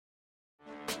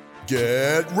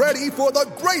Get ready for the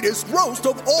greatest roast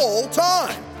of all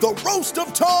time, the Roast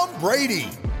of Tom Brady,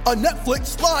 a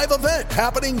Netflix live event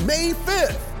happening May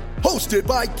 5th. Hosted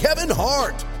by Kevin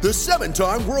Hart, the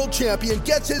 7-time world champion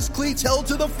gets his cleats held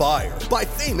to the fire by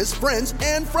famous friends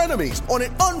and frenemies on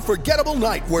an unforgettable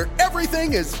night where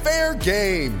everything is fair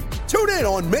game. Tune in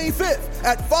on May 5th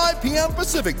at 5 p.m.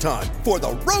 Pacific time for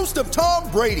the Roast of Tom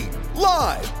Brady,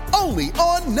 live only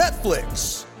on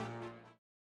Netflix.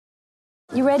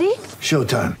 You ready?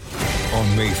 Showtime.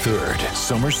 On May 3rd,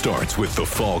 summer starts with The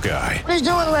Fall Guy. Let's do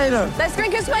it later. Let's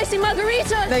drink a spicy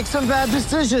margarita. Make some bad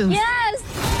decisions. Yes!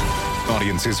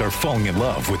 Audiences are falling in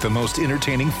love with the most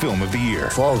entertaining film of the year.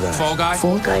 Fall Guy. Fall Guy?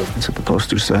 Fall guy. That's what the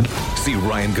poster said. See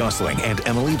Ryan Gosling and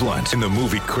Emily Blunt in the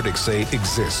movie critics say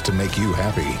exists to make you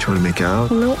happy. Trying to make it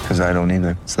out? Nope. Because I don't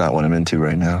either. It's not what I'm into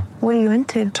right now. What are you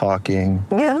into? Talking.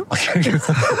 Yeah.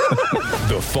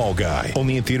 The Fall Guy.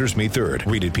 Only in theaters May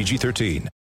 3rd. Rated PG-13.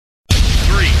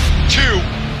 3, 2,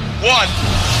 1.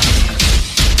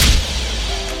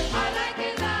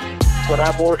 When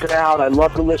I'm working out, I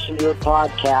love to listen to your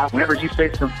podcast. Whenever you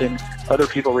say something, other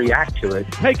people react to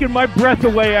it. Taking my breath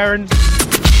away, Aaron.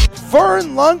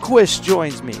 Vern Lundquist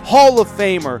joins me. Hall of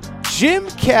Famer Jim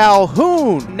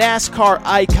Calhoun, NASCAR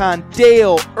icon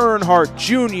Dale Earnhardt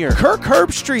Jr. Kirk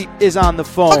Herbstreit is on the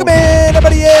phone. Welcome in,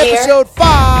 everybody, episode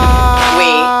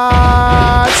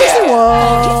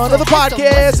 561 of the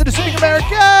podcast, Introducing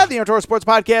America, the Aaron Sports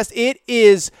Podcast. It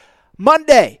is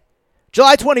Monday,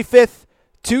 July 25th,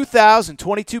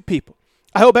 2022, people.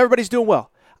 I hope everybody's doing well.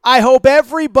 I hope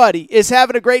everybody is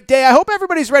having a great day. I hope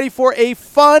everybody's ready for a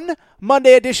fun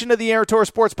Monday edition of the Aaron Torres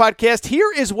Sports Podcast.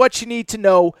 Here is what you need to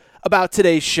know about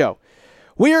today's show.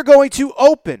 We are going to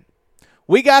open.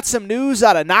 We got some news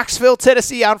out of Knoxville,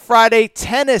 Tennessee on Friday.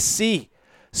 Tennessee.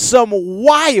 Some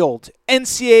wild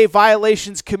NCAA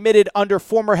violations committed under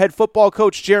former head football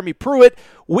coach Jeremy Pruitt.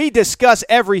 We discuss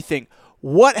everything.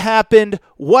 What happened,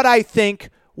 what I think,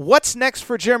 what's next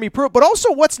for Jeremy Pruitt, but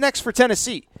also what's next for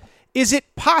Tennessee. Is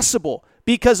it possible,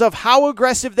 because of how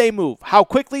aggressive they move, how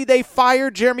quickly they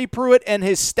fired Jeremy Pruitt and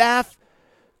his staff,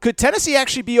 could Tennessee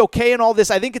actually be okay in all this?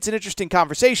 I think it's an interesting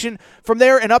conversation. From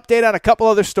there, an update on a couple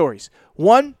other stories.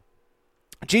 One,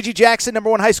 Gigi Jackson, number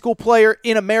 1 high school player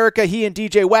in America, he and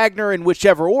DJ Wagner in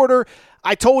whichever order.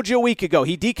 I told you a week ago,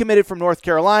 he decommitted from North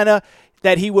Carolina,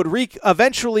 that he would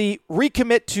eventually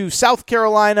recommit to South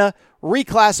Carolina,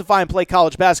 reclassify and play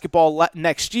college basketball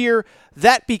next year.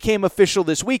 That became official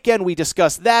this weekend. We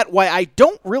discussed that. Why I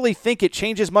don't really think it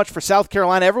changes much for South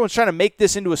Carolina. Everyone's trying to make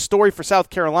this into a story for South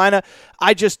Carolina.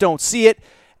 I just don't see it.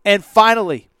 And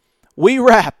finally, we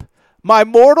wrap. My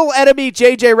mortal enemy,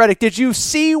 J.J. Redick. Did you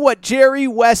see what Jerry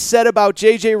West said about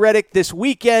J.J. Redick this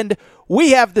weekend?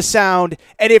 We have the sound,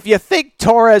 and if you think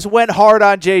Torres went hard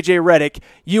on J.J. Redick,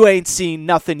 you ain't seen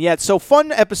nothing yet. So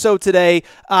fun episode today.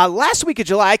 Last week of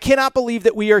July, I cannot believe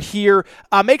that we are here.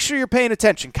 Make sure you're paying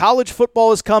attention. College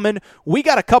football is coming. We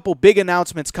got a couple big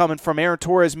announcements coming from Aaron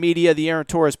Torres Media, the Aaron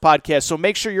Torres Podcast. So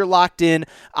make sure you're locked in.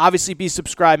 Obviously, be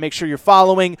subscribed. Make sure you're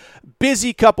following.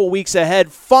 Busy couple weeks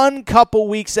ahead. Fun couple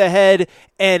weeks ahead.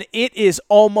 And it is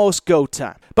almost go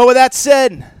time. But with that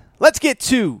said, let's get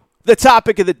to the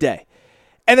topic of the day.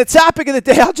 And the topic of the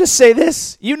day, I'll just say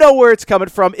this. You know where it's coming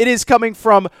from. It is coming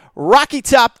from Rocky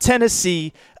Top,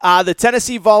 Tennessee, the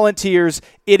Tennessee Volunteers.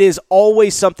 It is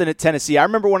always something at Tennessee. I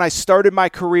remember when I started my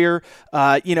career,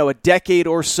 a decade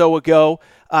or so ago.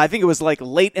 I think it was like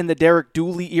late in the Derek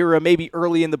Dooley era, maybe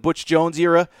early in the Butch Jones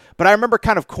era. But I remember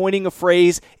kind of coining a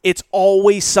phrase, it's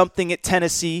always something at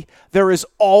Tennessee. There is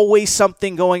always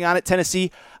something going on at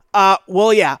Tennessee.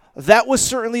 That was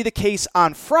certainly the case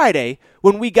on Friday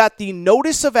when we got the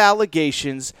notice of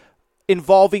allegations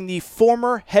involving the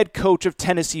former head coach of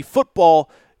Tennessee football,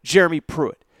 Jeremy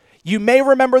Pruitt. You may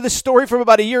remember this story from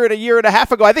about a year and a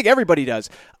half ago. I think everybody does.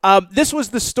 This was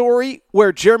the story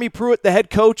where Jeremy Pruitt, the head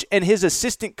coach, and his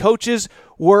assistant coaches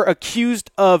were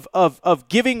accused of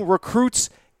giving recruits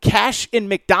cash in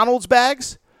McDonald's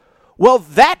bags. Well,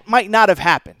 that might not have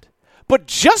happened. But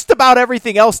just about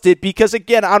everything else did, because,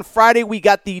 again, on Friday we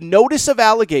got the notice of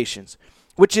allegations,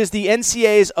 which is the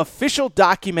NCAA's official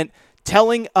document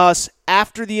telling us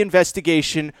after the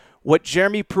investigation what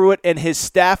Jeremy Pruitt and his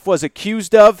staff was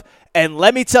accused of. And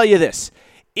let me tell you this,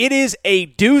 it is a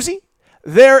doozy.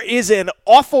 There is an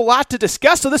awful lot to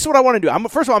discuss, so this is what I want to do.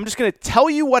 First of all, I'm just going to tell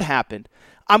you what happened.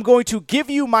 I'm going to give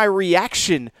you my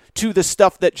reaction to the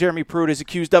stuff that Jeremy Pruitt is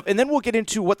accused of. And then we'll get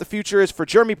into what the future is for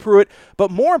Jeremy Pruitt, but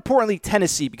more importantly,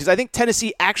 Tennessee, because I think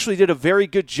Tennessee actually did a very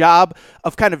good job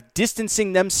of kind of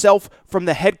distancing themselves from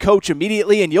the head coach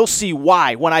immediately, and you'll see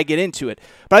why when I get into it.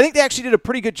 But I think they actually did a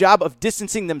pretty good job of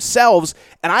distancing themselves,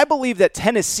 and I believe that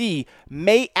Tennessee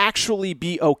may actually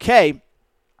be okay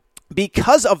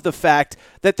because of the fact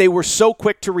that they were so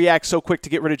quick to react, so quick to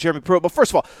get rid of Jeremy Pruitt. But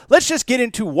first of all, let's just get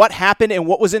into what happened and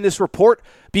what was in this report,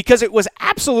 because it was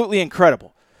absolutely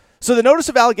incredible. So the notice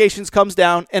of allegations comes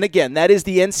down, and again, that is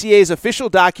the NCAA's official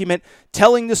document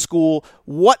telling the school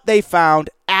what they found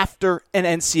after an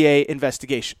NCAA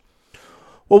investigation.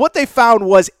 Well, what they found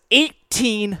was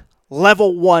 18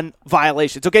 Level 1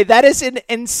 violations. Okay, that is an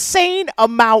insane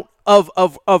amount of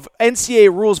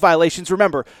NCAA rules violations.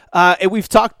 Remember, and we've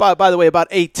talked, by the way, about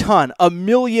a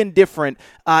million different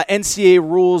NCAA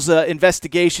rules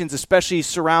investigations, especially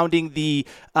surrounding the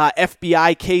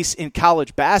FBI case in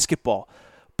college basketball.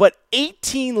 But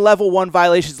 18 Level 1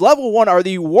 violations. Level 1 are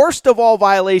the worst of all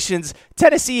violations.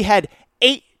 Tennessee had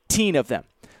 18 of them.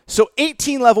 So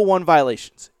 18 Level 1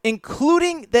 violations,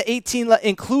 included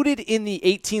in the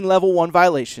 18 Level 1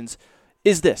 violations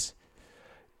is this.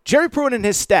 Jerry Pruitt and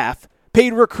his staff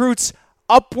paid recruits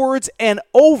upwards and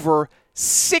over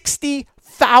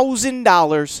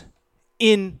 $60,000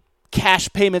 in cash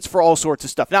payments for all sorts of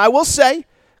stuff. Now, I will say,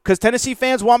 because Tennessee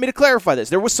fans want me to clarify this,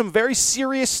 there was some very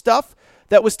serious stuff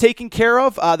that was taken care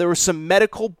of. There were some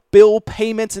medical bill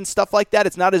payments and stuff like that.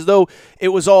 It's not as though it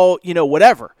was all,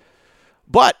 whatever.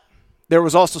 But there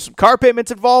was also some car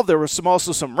payments involved. There was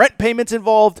also some rent payments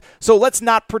involved. So let's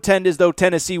not pretend as though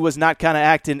Tennessee was not kind of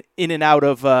acting in and out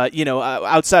of,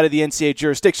 outside of the NCAA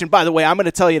jurisdiction. By the way, I'm going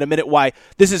to tell you in a minute why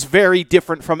this is very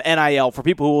different from NIL. For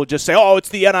people who will just say, oh, it's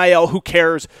the NIL, who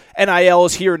cares? NIL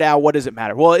is here now. What does it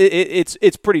matter? Well,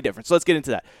 it's pretty different. So let's get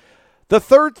into that. The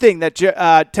third thing that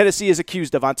Tennessee is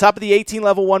accused of, on top of the 18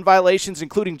 Level 1 violations,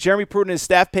 including Jeremy Pruitt and his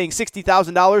staff paying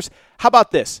 $60,000, how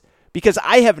about this? Because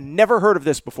I have never heard of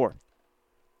this before.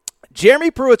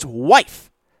 Jeremy Pruitt's wife,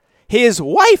 his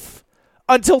wife,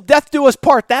 until death do us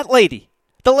part, that lady,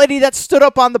 the lady that stood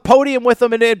up on the podium with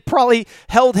him and probably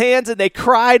held hands and they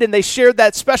cried and they shared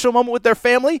that special moment with their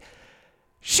family,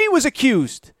 she was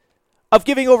accused of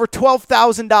giving over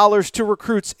 $12,000 to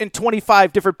recruits in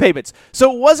 25 different payments.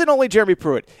 So it wasn't only Jeremy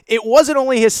Pruitt. It wasn't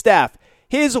only his staff.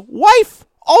 His wife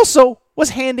also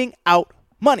was handing out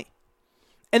money.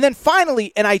 And then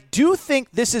finally, and I do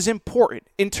think this is important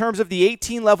in terms of the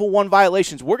 18 Level 1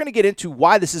 violations. We're going to get into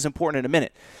why this is important in a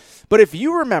minute. But if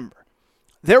you remember,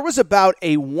 there was about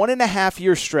a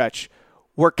 1.5-year stretch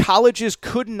where colleges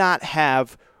could not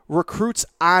have recruits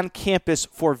on campus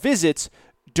for visits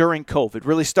during COVID.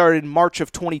 Really started in March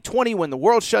of 2020 when the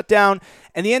world shut down,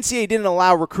 and the NCAA didn't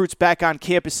allow recruits back on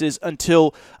campuses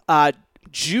until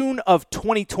June of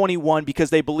 2021 because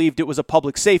they believed it was a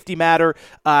public safety matter.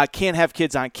 Can't have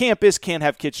kids on campus, can't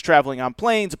have kids traveling on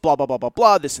planes, blah, blah, blah, blah,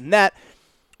 blah, this and that.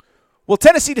 Well,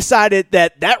 Tennessee decided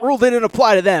that rule didn't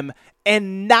apply to them,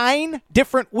 and 9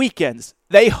 different weekends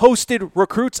they hosted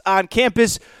recruits on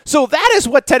campus. So that is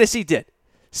what Tennessee did.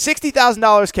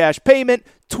 $60,000 cash payment,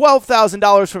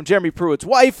 $12,000 from Jeremy Pruitt's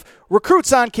wife,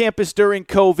 recruits on campus during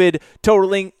COVID,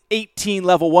 totaling 18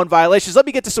 Level 1 violations. Let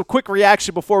me get to some quick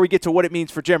reaction before we get to what it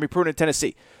means for Jeremy Pruitt in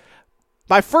Tennessee.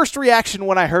 My first reaction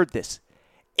when I heard this,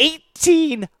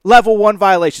 18 Level 1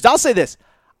 violations. I'll say this.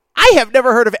 I have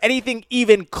never heard of anything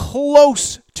even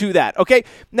close to that, okay?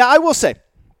 Now, I will say,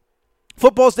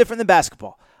 football's different than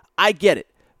basketball. I get it.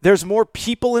 There's more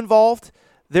people involved.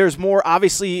 There's more,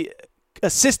 obviously,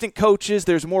 assistant coaches.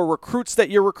 There's more recruits that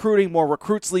you're recruiting. More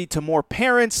recruits lead to more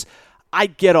parents. I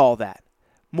get all that.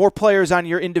 More players on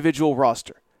your individual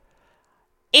roster.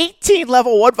 18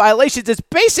 Level 1 violations is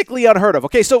basically unheard of.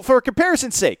 Okay, so for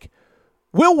comparison's sake,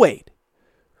 Will Wade,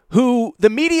 who the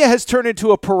media has turned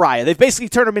into a pariah. They've basically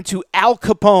turned him into Al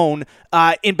Capone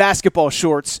in basketball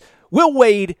shorts. Will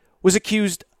Wade was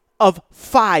accused of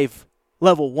 5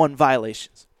 Level 1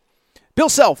 violations. Bill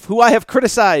Self, who I have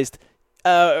criticized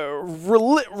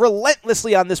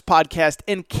relentlessly on this podcast,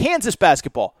 and Kansas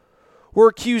basketball were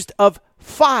accused of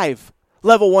 5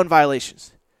 Level 1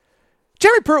 violations.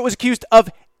 Jeremy Pruitt was accused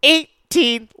of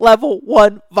 18 Level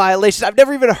 1 violations. I've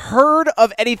never even heard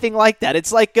of anything like that.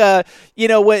 It's like, guys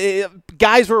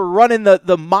were running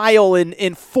the mile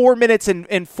in 4 minutes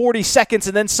and 40 seconds,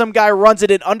 and then some guy runs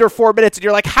it in under 4 minutes, and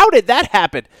you're like, how did that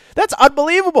happen? That's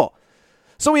unbelievable.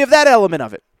 So we have that element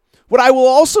of it. What I will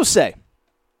also say,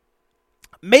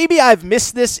 maybe I've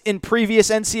missed this in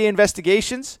previous NCAA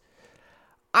investigations,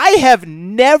 I have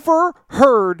never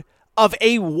heard of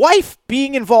a wife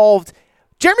being involved.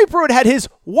 Jeremy Pruitt had his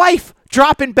wife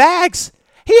dropping bags.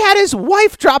 He had his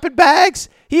wife dropping bags.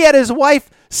 He had his wife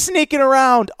sneaking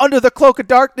around under the cloak of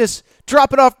darkness,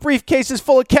 dropping off briefcases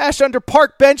full of cash under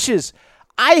park benches.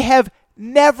 I have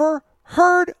never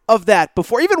heard of that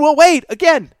before. Even Will Wade,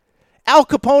 again, Al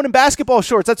Capone in basketball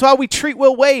shorts. That's how we treat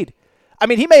Will Wade. I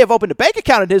mean, he may have opened a bank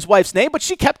account in his wife's name, but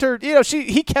she kept her,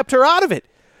 he kept her out of it.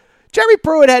 Jeremy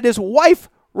Pruitt had his wife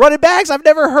running bags. I've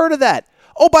never heard of that.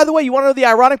 Oh, by the way, you want to know the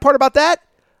ironic part about that?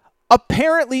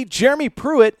 Apparently, Jeremy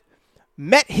Pruitt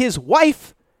met his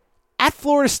wife at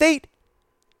Florida State.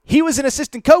 He was an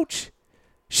assistant coach.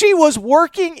 She was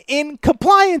working in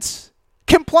compliance.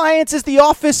 Compliance is the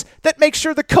office that makes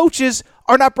sure the coaches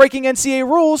are not breaking NCAA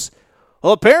rules.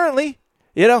 Well, apparently,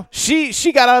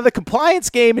 she got out of the compliance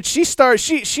game and she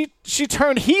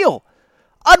turned heel.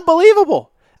 Unbelievable.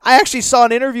 I actually saw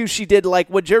an interview she did like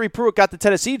when Jeremy Pruitt got the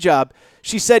Tennessee job.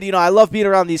 She said, I love being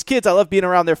around these kids. I love being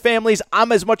around their families.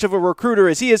 I'm as much of a recruiter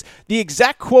as he is. The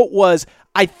exact quote was,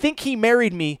 I think he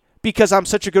married me because I'm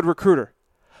such a good recruiter.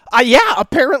 Yeah,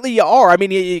 apparently you are. I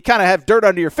mean, you kind of have dirt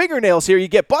under your fingernails here. You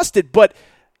get busted, but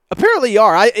apparently you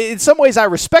are. In some ways, I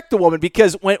respect the woman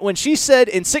because when she said,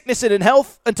 in sickness and in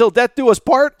health, until death do us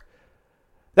part,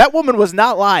 that woman was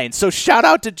not lying. So shout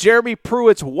out to Jeremy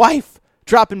Pruitt's wife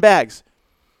dropping bags.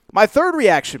 My third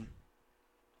reaction,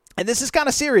 and this is kind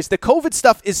of serious. The COVID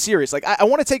stuff is serious. Like, I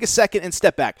want to take a second and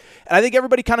step back. And I think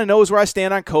everybody kind of knows where I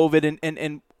stand on COVID,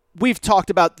 and we've talked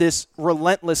about this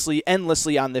relentlessly,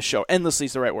 endlessly on this show. Endlessly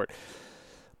is the right word.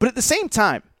 But at the same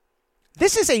time,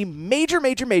 this is a major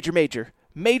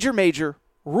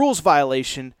rules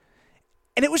violation,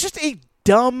 and it was just a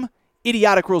dumb,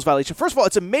 idiotic rules violation. First of all,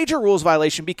 it's a major rules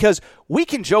violation because we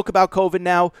can joke about COVID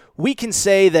now. We can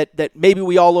say that maybe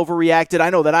we all overreacted. I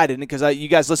know that I didn't because you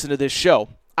guys listen to this show.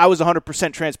 I was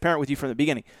 100% transparent with you from the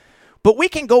beginning. But we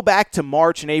can go back to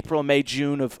March and April, May,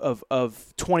 June of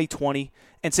 2020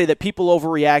 and say that people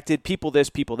overreacted, people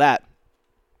this, people that.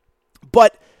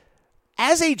 But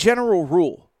as a general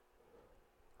rule,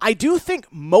 I do think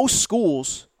most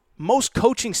schools, most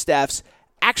coaching staffs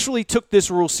actually took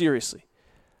this rule seriously.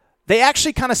 They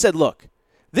actually kind of said, look,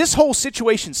 this whole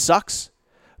situation sucks,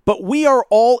 but we are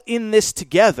all in this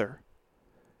together.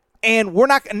 And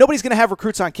nobody's going to have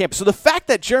recruits on campus. So the fact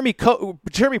that Jeremy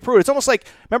Pruitt, it's almost like,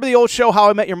 remember the old show, How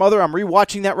I Met Your Mother? I'm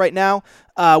rewatching that right now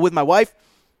with my wife.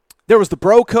 There was the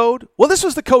bro code. Well, this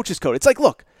was the coach's code. It's like,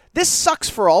 look, this sucks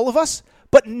for all of us,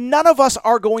 but none of us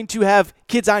are going to have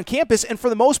kids on campus. And for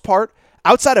the most part,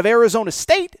 outside of Arizona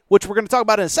State, which we're going to talk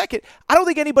about in a second, I don't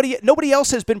think nobody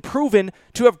else has been proven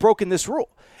to have broken this rule.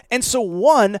 And so,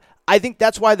 one, I think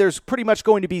that's why there's pretty much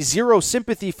going to be zero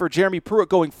sympathy for Jeremy Pruitt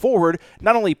going forward,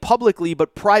 not only publicly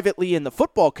but privately in the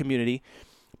football community.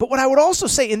 But what I would also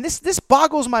say, and this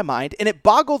boggles my mind, and it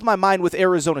boggled my mind with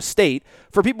Arizona State.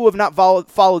 For people who have not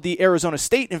followed the Arizona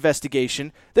State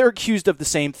investigation, they're accused of the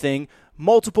same thing.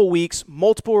 Multiple weeks,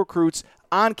 multiple recruits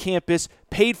on campus,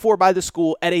 paid for by the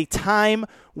school at a time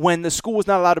when the school was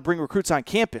not allowed to bring recruits on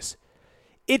campus.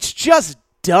 It's just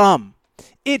dumb.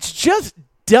 It's just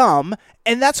dumb,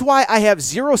 and that's why I have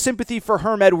zero sympathy for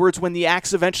Herm Edwards when the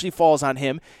axe eventually falls on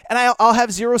him, and I'll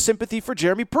have zero sympathy for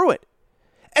Jeremy Pruitt.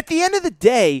 At the end of the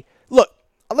day, look,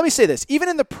 let me say this. Even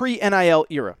in the pre-NIL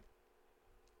era,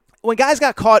 when guys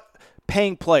got caught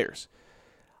paying players,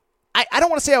 I don't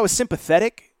want to say I was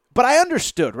sympathetic, but I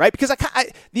understood, right? Because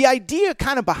the idea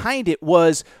kind of behind it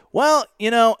was, well,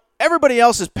 everybody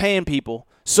else is paying people,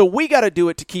 so we got to do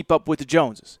it to keep up with the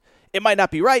Joneses. It might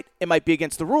not be right. It might be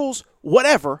against the rules,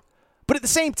 whatever. But at the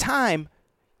same time,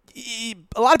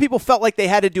 a lot of people felt like they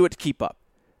had to do it to keep up.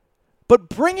 But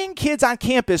bringing kids on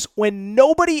campus when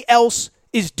nobody else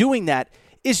is doing that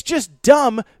is just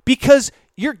dumb because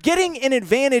you're getting an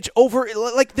advantage over,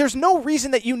 like, there's no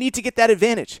reason that you need to get that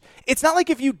advantage. It's not like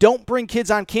if you don't bring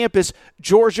kids on campus,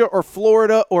 Georgia or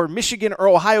Florida or Michigan or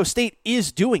Ohio State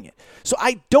is doing it. So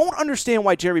I don't understand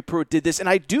why Jeremy Pruitt did this, and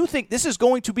I do think this is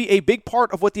going to be a big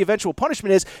part of what the eventual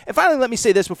punishment is. And finally, let me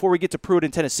say this before we get to Pruitt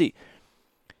in Tennessee.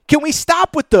 Can we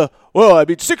stop with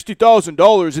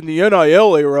 $60,000 in the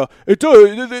NIL era,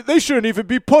 they shouldn't even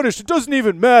be punished. It doesn't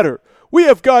even matter. We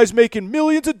have guys making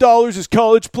millions of dollars as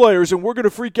college players, and we're going to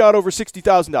freak out over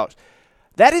 $60,000.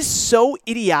 That is so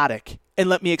idiotic, and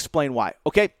let me explain why,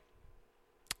 okay?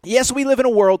 Yes, we live in a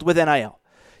world with NIL.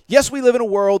 Yes, we live in a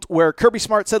world where Kirby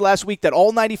Smart said last week that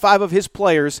all 95 of his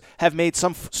players have made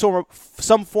some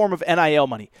form of NIL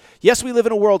money. Yes, we live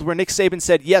in a world where Nick Saban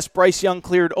said, yes, Bryce Young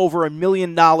cleared over $1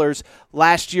 million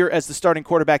last year as the starting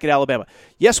quarterback at Alabama.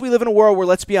 Yes, we live in a world where,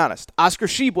 let's be honest, Oscar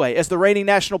Tshiebwe, as the reigning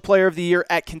National Player of the Year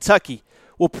at Kentucky,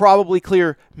 will probably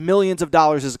clear millions of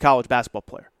dollars as a college basketball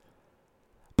player.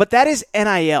 But that is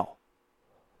NIL.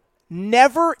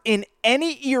 Never in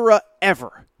any era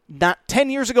ever, not 10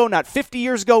 years ago, not 50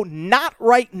 years ago, not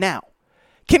right now,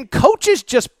 can coaches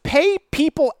just pay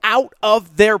people out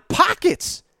of their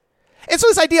pockets. And so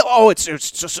this idea,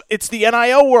 it's the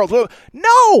NIL world.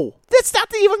 No, that's not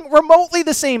even remotely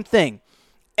the same thing.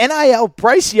 NIL,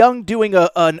 Bryce Young doing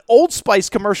an Old Spice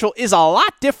commercial is a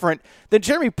lot different than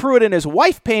Jeremy Pruitt and his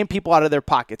wife paying people out of their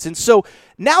pockets. And so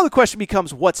now the question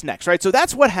becomes, what's next, right? So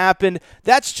that's what happened.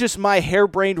 That's just my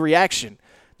harebrained reaction.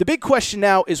 The big question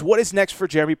now is, what is next for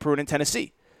Jeremy Pruitt in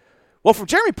Tennessee? Well, from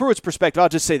Jeremy Pruitt's perspective, I'll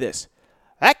just say this.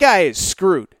 That guy is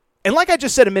screwed. And like I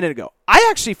just said a minute ago, I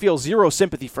actually feel zero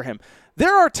sympathy for him.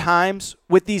 There are times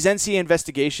with these NCAA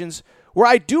investigations where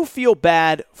I do feel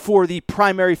bad for the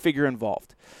primary figure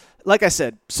involved. Like I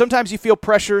said, sometimes you feel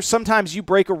pressure. Sometimes you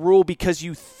break a rule because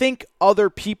you think other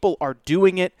people are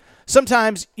doing it.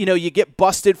 Sometimes, you get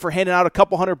busted for handing out a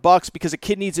couple $100 because a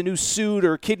kid needs a new suit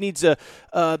or a kid needs a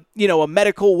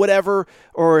medical whatever,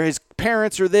 or his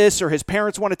parents are this, or his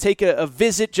parents want to take a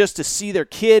visit just to see their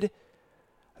kid.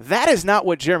 That is not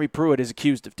what Jeremy Pruitt is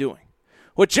accused of doing.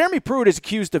 What Jeremy Pruitt is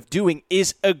accused of doing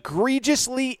is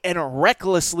egregiously and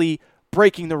recklessly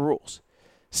breaking the rules.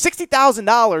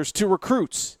 $60,000 to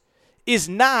recruits is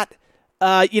not,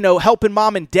 helping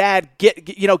mom and dad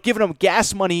giving them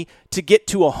gas money to get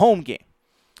to a home game.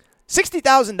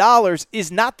 $60,000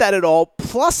 is not that at all.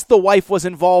 Plus the wife was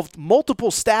involved, multiple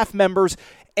staff members.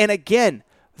 And again,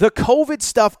 the COVID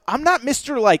stuff, I'm not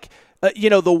Mr.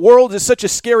 The world is such a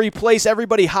scary place,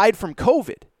 everybody hide from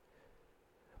COVID.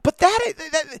 But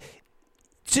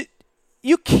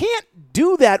you can't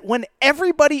do that when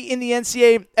everybody in the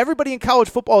NCAA, everybody in college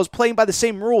football is playing by the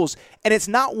same rules. And it's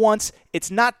not once,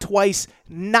 it's not twice,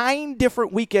 9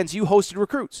 different weekends you hosted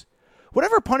recruits.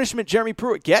 Whatever punishment Jeremy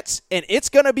Pruitt gets, and it's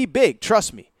going to be big,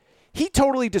 trust me, he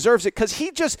totally deserves it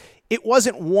because it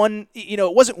wasn't one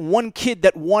kid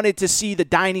that wanted to see the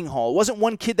dining hall. It wasn't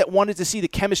one kid that wanted to see the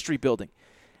chemistry building.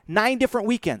 9 different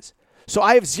weekends. So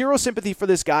I have zero sympathy for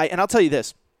this guy, and I'll tell you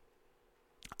this.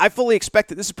 I fully expect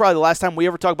that this is probably the last time we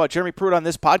ever talk about Jeremy Pruitt on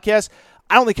this podcast.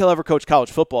 I don't think he'll ever coach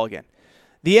college football again.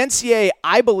 The NCAA,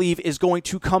 I believe, is going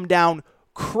to come down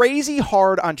crazy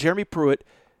hard on Jeremy Pruitt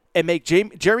and make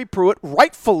Jeremy Pruitt,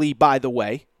 rightfully, by the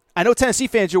way, I know Tennessee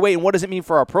fans, you're waiting, what does it mean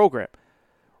for our program?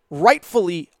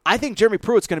 Rightfully, I think Jeremy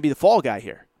Pruitt's going to be the fall guy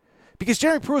here. Because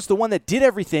Jeremy Pruitt's the one that did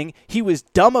everything. He was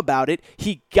dumb about it.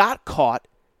 He got caught.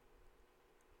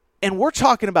 And we're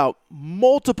talking about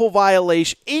multiple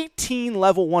violations, 18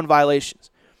 level 1 violations.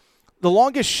 The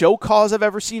longest show cause I've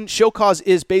ever seen, show cause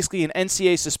is basically an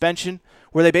NCAA suspension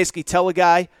where they basically tell a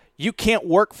guy, you can't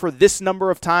work for this number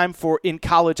of time in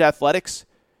college athletics.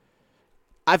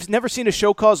 I've never seen a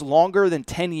show cause longer than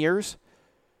 10 years.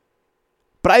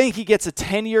 But I think he gets a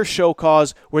 10-year show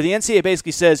cause where the NCAA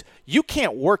basically says, you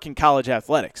can't work in college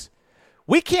athletics.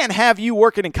 We can't have you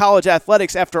working in college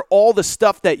athletics after all the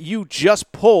stuff that you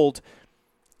just pulled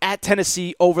at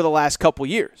Tennessee over the last couple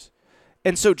years.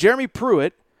 And so Jeremy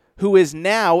Pruitt, who is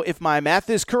now, if my math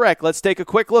is correct, let's take a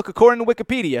quick look. According to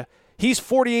Wikipedia, he's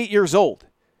 48 years old.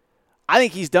 I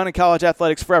think he's done in college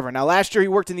athletics forever. Now, last year he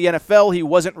worked in the NFL. He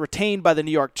wasn't retained by the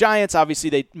New York Giants. Obviously,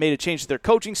 they made a change to their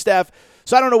coaching staff.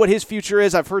 So I don't know what his future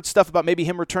is. I've heard stuff about maybe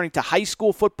him returning to high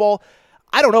school football.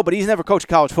 I don't know, but he's never coached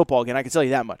college football again. I can tell you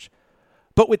that much.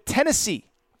 But with Tennessee,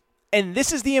 and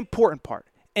this is the important part,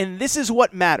 and this is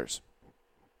what matters,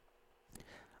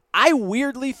 I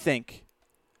weirdly think,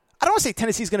 I don't want to say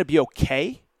Tennessee's going to be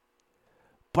okay,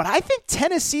 but I think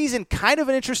Tennessee's in kind of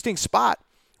an interesting spot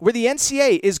where the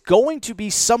NCAA is going to be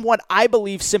somewhat, I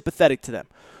believe, sympathetic to them.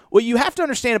 What you have to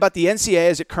understand about the NCAA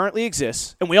as it currently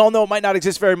exists, and we all know it might not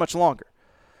exist very much longer,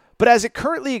 but as it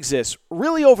currently exists,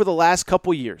 really over the last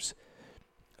couple years,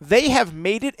 they have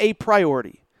made it a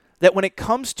priority that when it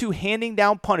comes to handing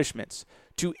down punishments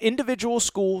to individual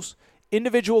schools,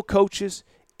 individual coaches,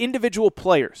 individual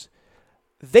players,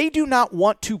 they do not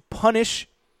want to punish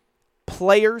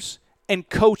players and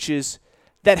coaches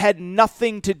that had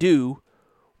nothing to do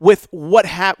with what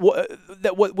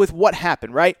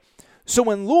happened, right? So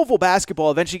when Louisville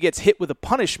basketball eventually gets hit with a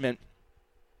punishment,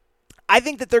 I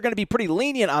think that they're going to be pretty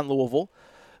lenient on Louisville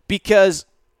because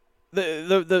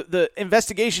the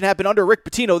investigation happened under Rick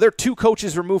Pitino. They're 2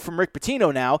 coaches removed from Rick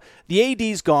Pitino now.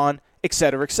 The AD's gone, et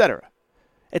cetera, et cetera.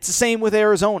 It's the same with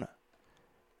Arizona.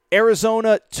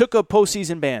 Arizona took a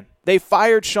postseason ban. They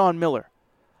fired Sean Miller.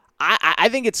 I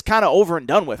think it's kind of over and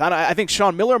done with. I think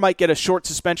Sean Miller might get a short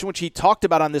suspension, which he talked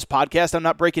about on this podcast. I'm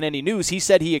not breaking any news. He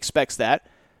said he expects that.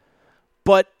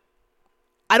 But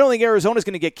I don't think Arizona's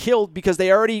going to get killed because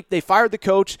they fired the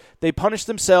coach, they punished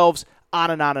themselves, on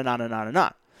and on and on and on and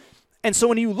on. And so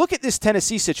when you look at this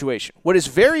Tennessee situation, what is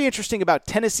very interesting about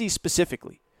Tennessee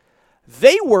specifically,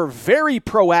 they were very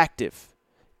proactive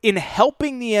in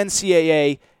helping the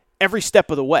NCAA every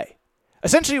step of the way.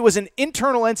 Essentially, it was an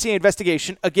internal NCAA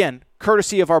investigation, again,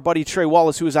 courtesy of our buddy Trey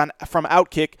Wallace, who was on from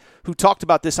Outkick, who talked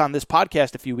about this on this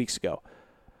podcast a few weeks ago.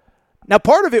 Now,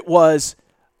 part of it was,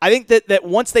 I think that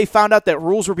once they found out that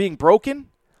rules were being broken,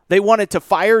 they wanted to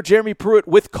fire Jeremy Pruitt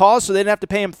with cause so they didn't have to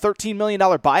pay him $13 million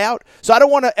buyout. So I don't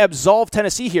want to absolve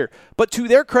Tennessee here. But to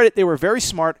their credit, they were very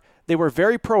smart, they were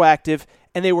very proactive,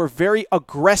 and they were very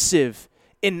aggressive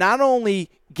in not only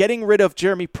getting rid of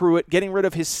Jeremy Pruitt, getting rid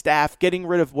of his staff, getting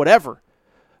rid of whatever,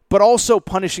 but also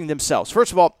punishing themselves.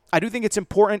 First of all, I do think it's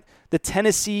important. The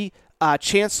Tennessee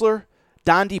Chancellor,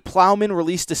 Dondi Plowman,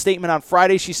 released a statement on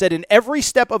Friday. She said, in every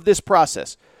step of this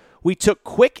process, we took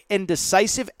quick and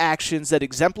decisive actions that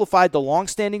exemplified the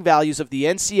longstanding values of the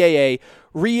NCAA,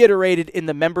 reiterated in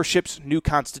the membership's new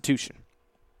constitution.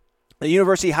 The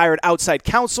university hired outside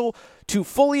counsel to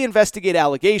fully investigate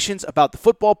allegations about the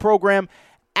football program,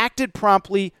 acted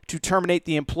promptly to terminate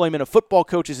the employment of football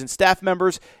coaches and staff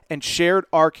members, and shared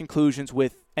our conclusions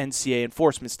with NCAA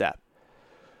enforcement staff.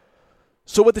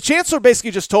 So what the chancellor basically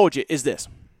just told you is this.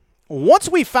 Once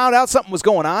we found out something was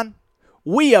going on,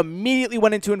 we immediately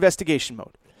went into investigation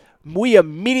mode. We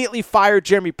immediately fired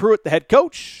Jeremy Pruitt, the head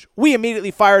coach. We immediately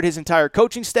fired his entire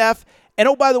coaching staff. And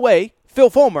oh, by the way,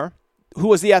 Phil Fulmer, who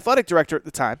was the athletic director at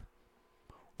the time,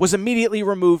 was immediately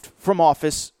removed from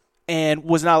office and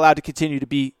was not allowed to continue to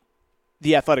be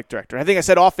the athletic director. I think I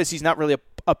said office. He's not really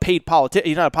a paid politician.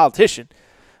 He's not a politician.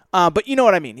 But you know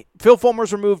what I mean. Phil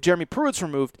Fulmer's removed. Jeremy Pruitt's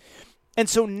removed. And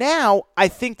so now I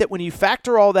think that when you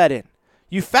factor all that in,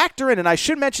 you factor in, and I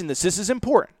should mention this is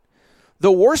important,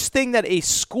 the worst thing that a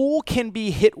school can be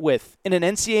hit with in an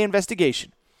NCAA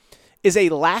investigation is a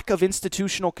lack of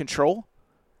institutional control.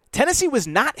 Tennessee was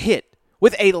not hit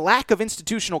with a lack of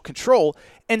institutional control,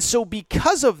 and so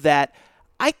because of that,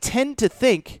 I tend to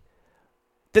think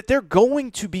that they're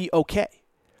going to be okay.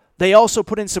 They also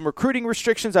put in some recruiting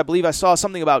restrictions. I believe I saw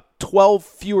something about 12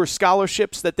 fewer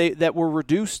scholarships that were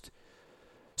reduced.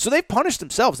 So they've punished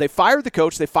themselves. They fired the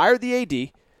coach. They fired the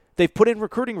AD. They've put in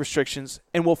recruiting restrictions,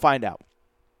 and we'll find out.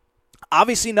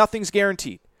 Obviously, nothing's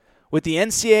guaranteed. With the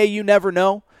NCAA, you never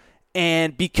know.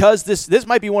 And because this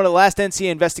might be one of the last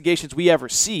NCAA investigations we ever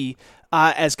see,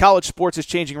 as college sports is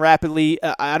changing rapidly,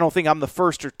 I don't think I'm the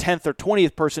first or 10th or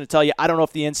 20th person to tell you I don't know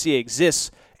if the NCAA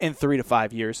exists in 3 to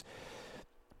 5 years.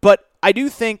 But I do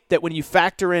think that when you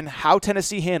factor in how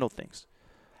Tennessee handled things,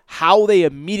 how they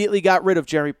immediately got rid of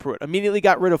Jeremy Pruitt, immediately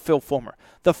got rid of Phil Fulmer,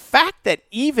 the fact that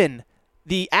even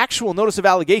the actual notice of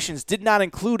allegations did not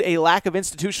include a lack of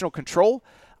institutional control,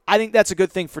 I think that's a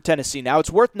good thing for Tennessee. Now, it's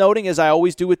worth noting, as I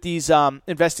always do with these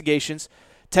investigations,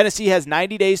 Tennessee has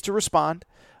 90 days to respond.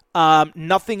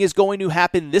 Nothing is going to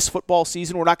happen this football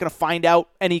season. We're not going to find out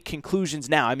any conclusions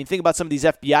now. I mean, think about some of these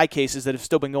FBI cases that have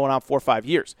still been going on 4 or 5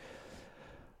 years.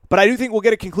 But I do think we'll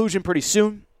get a conclusion pretty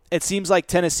soon. It seems like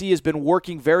Tennessee has been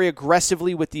working very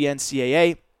aggressively with the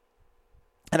NCAA.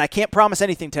 And I can't promise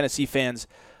anything, Tennessee fans,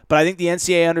 but I think the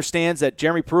NCAA understands that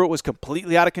Jeremy Pruitt was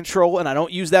completely out of control, and I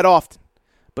don't use that often,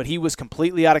 but he was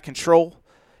completely out of control.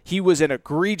 He was an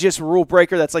egregious rule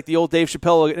breaker. That's like the old Dave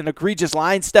Chappelle, an egregious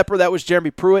line stepper. That was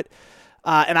Jeremy Pruitt.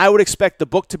 And I would expect the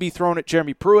book to be thrown at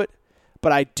Jeremy Pruitt,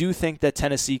 but I do think that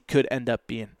Tennessee could end up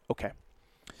being okay.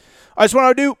 I just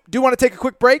want to want to take a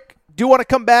quick break. Do want to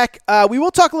come back. We will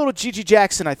talk a little Gigi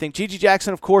Jackson, I think. Gigi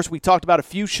Jackson, of course, we talked about a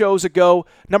few shows ago.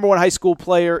 #1 high school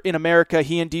player in America.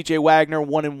 He and DJ Wagner,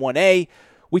 1 and 1A.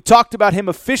 We talked about him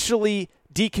officially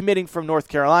decommitting from North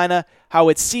Carolina, how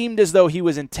it seemed as though he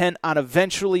was intent on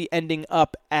eventually ending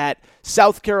up at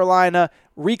South Carolina,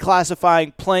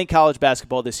 reclassifying, playing college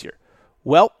basketball this year.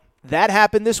 Well, that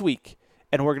happened this week,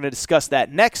 and we're going to discuss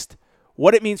that next.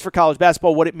 What it means for college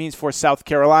basketball, what it means for South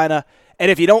Carolina. And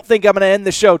if you don't think I'm going to end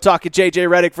the show talking J.J.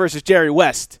 Redick versus Jerry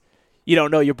West, you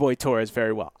don't know your boy Torres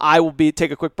very well. I will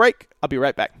take a quick break. I'll be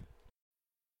right back.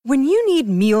 When you need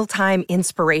mealtime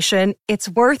inspiration, it's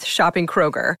worth shopping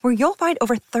Kroger, where you'll find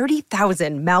over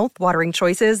 30,000 mouth-watering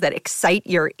choices that excite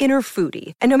your inner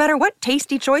foodie. And no matter what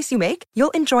tasty choice you make,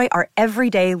 you'll enjoy our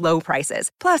everyday low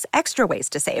prices, plus extra ways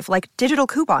to save, like digital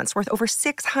coupons worth over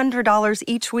 $600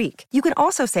 each week. You can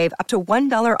also save up to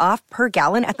 $1 off per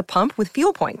gallon at the pump with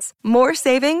fuel points. More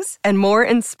savings and more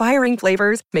inspiring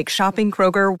flavors make shopping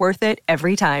Kroger worth it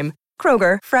every time.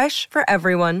 Kroger, fresh for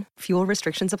everyone. Fuel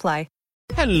restrictions apply.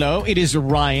 Hello, it is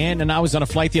Ryan, and I was on a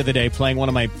flight the other day playing one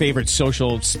of my favorite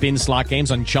social spin slot games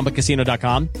on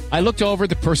ChumbaCasino.com. I looked over at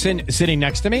the person sitting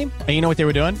next to me, and you know what they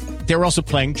were doing? They were also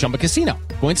playing Chumba Casino.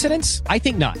 Coincidence? I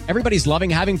think not. Everybody's loving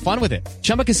having fun with it.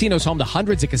 Chumba Casino is home to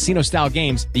hundreds of casino-style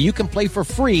games that you can play for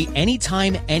free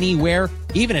anytime, anywhere,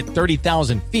 even at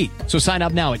 30,000 feet. So sign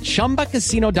up now at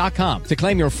ChumbaCasino.com to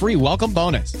claim your free welcome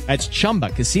bonus. That's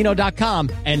ChumbaCasino.com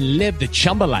and live the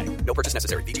Chumba life. No purchase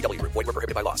necessary. VGW. Void where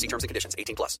prohibited by law. See terms and conditions.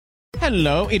 18+.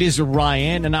 Hello, it is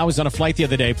Ryan, and I was on a flight the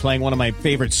other day playing one of my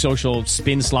favorite social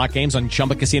spin slot games on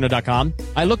ChumbaCasino.com.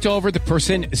 I looked over at the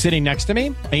person sitting next to me,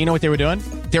 and you know what they were doing?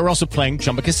 They were also playing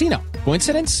Chumba Casino.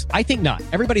 Coincidence? I think not.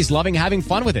 Everybody's loving having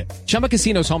fun with it. Chumba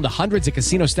Casino is home to hundreds of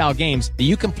casino-style games that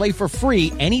you can play for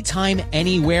free anytime,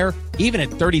 anywhere, even at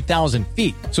 30,000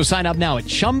 feet. So sign up now at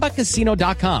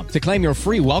ChumbaCasino.com to claim your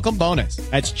free welcome bonus.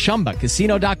 That's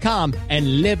ChumbaCasino.com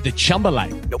and live the Chumba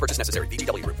life. No purchase necessary.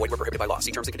 VGW. Void where prohibited by law.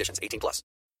 See terms and conditions. 18+.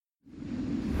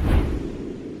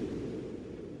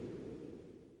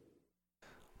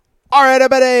 All right,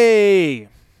 everybody.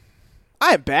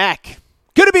 I am back.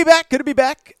 Good to be back. Good to be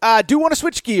back. I do want to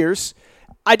switch gears.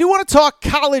 I do want to talk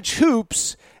college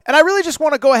hoops, and I really just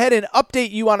want to go ahead and update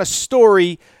you on a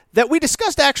story that we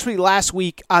discussed actually last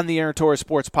week on the Aaron Torres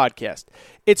Sports Podcast.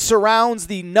 It surrounds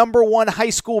the number one high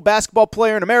school basketball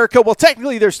player in America. Well,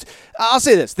 technically, I'll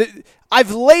say this.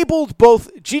 I've labeled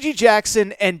both Gigi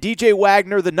Jackson and DJ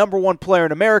Wagner the number one player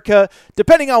in America.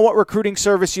 Depending on what recruiting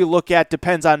service you look at,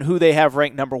 depends on who they have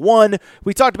ranked number one.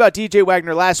 We talked about DJ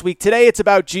Wagner last week. Today, it's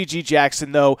about Gigi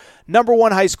Jackson, though. Number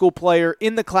one high school player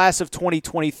in the class of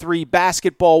 2023,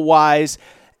 basketball-wise.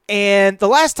 And the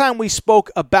last time we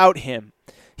spoke about him,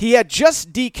 he had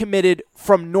just decommitted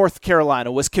from North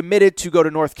Carolina, was committed to go to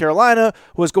North Carolina,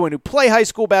 was going to play high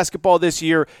school basketball this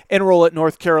year, enroll at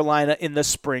North Carolina in the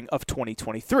spring of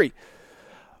 2023.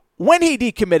 When he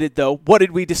decommitted, though, what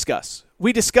did we discuss?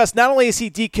 We discussed not only is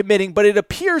he decommitting, but it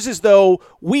appears as though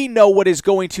we know what is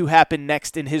going to happen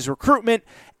next in his recruitment.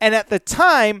 And at the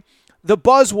time, the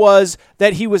buzz was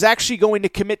that he was actually going to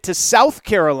commit to South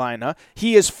Carolina.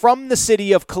 He is from the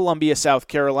city of Columbia, South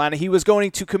Carolina. He was going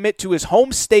to commit to his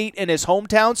home state and his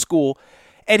hometown school,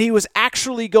 and he was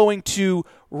actually going to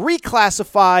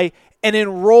reclassify and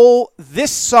enroll this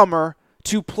summer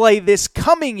to play this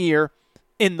coming year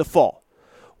in the fall.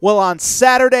 Well, on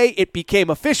Saturday, it became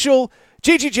official.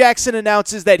 Gigi Jackson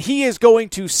announces that he is going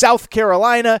to South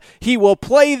Carolina. He will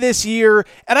play this year.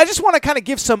 And I just want to kind of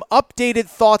give some updated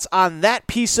thoughts on that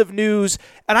piece of news.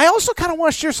 And I also kind of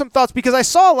want to share some thoughts because I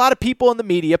saw a lot of people in the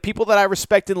media, people that I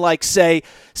respect and like, say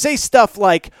stuff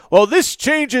like, well, this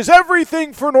changes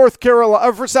everything for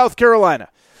South Carolina.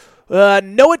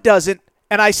 No, it doesn't.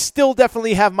 And I still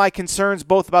definitely have my concerns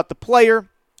both about the player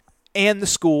and the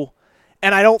school.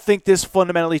 And I don't think this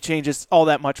fundamentally changes all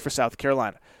that much for South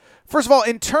Carolina. First of all,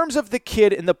 in terms of the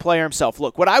kid and the player himself,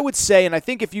 look, what I would say, and I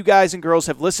think if you guys and girls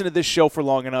have listened to this show for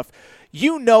long enough,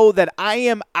 you know that I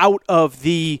am out of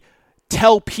the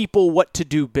tell people what to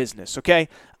do business, okay?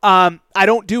 I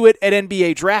don't do it at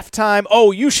NBA draft time.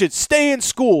 Oh, you should stay in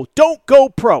school. Don't go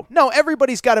pro. No,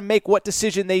 everybody's got to make what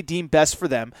decision they deem best for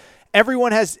them.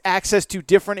 Everyone has access to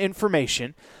different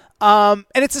information. And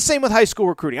it's the same with high school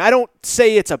recruiting. I don't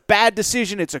say it's a bad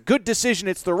decision, it's a good decision,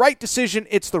 it's the right decision,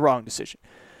 it's the wrong decision.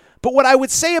 But what I would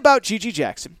say about Gigi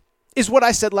Jackson is what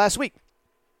I said last week.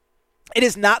 It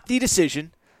is not the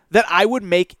decision that I would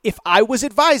make if I was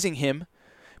advising him,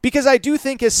 because I do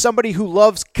think as somebody who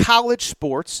loves college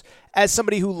sports, as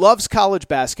somebody who loves college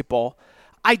basketball,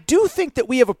 I do think that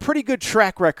we have a pretty good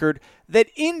track record that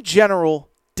in general,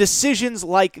 decisions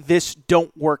like this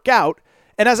don't work out.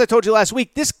 And as I told you last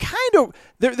week, this kind of,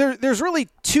 there's really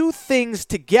two things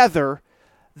together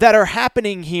that are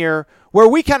happening here where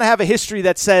we kind of have a history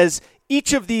that says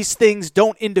each of these things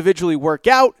don't individually work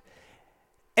out,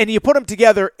 and you put them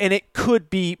together, and it could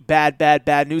be bad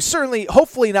news. Certainly,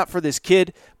 hopefully not for this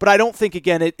kid, but I don't think,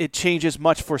 again, it changes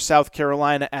much for South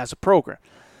Carolina as a program.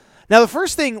 Now, the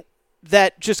first thing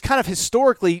that just kind of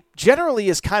historically, generally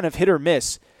is kind of hit or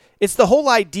miss, it's the whole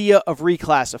idea of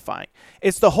reclassifying.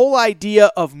 It's the whole idea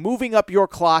of moving up your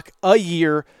clock a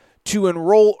year to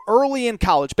enroll early in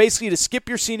college, basically to skip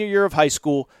your senior year of high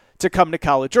school to come to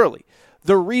college early.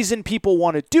 The reason people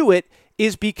want to do it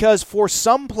is because for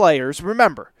some players,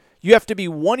 remember, you have to be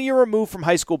 1 year removed from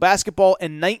high school basketball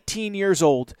and 19 years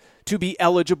old to be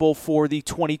eligible for the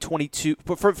 2022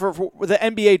 for the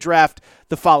NBA draft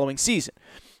the following season.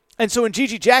 And so in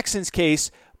Gigi Jackson's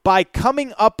case, by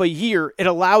coming up a year, it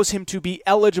allows him to be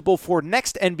eligible for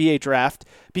next NBA draft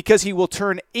because he will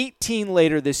turn 18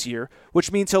 later this year,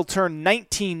 which means he'll turn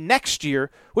 19 next year,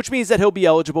 which means that he'll be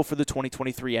eligible for the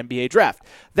 2023 NBA draft.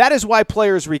 That is why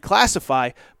players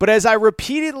reclassify, but as I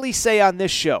repeatedly say on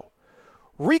this show,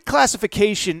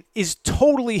 reclassification is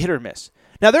totally hit or miss.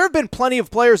 Now, there have been plenty of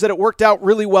players that it worked out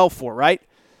really well for, right?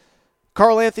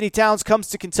 Karl Anthony Towns comes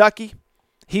to Kentucky.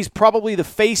 He's probably the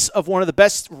face of one of the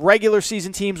best regular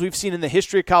season teams we've seen in the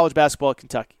history of college basketball at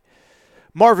Kentucky.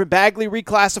 Marvin Bagley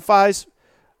reclassifies.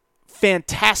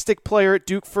 Fantastic player at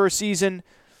Duke for a season.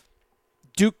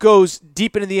 Duke goes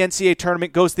deep into the NCAA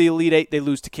tournament, goes to the Elite Eight. They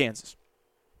lose to Kansas.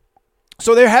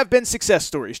 So there have been success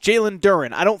stories. Jalen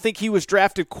Duren, I don't think he was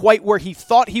drafted quite where he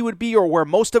thought he would be or where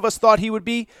most of us thought he would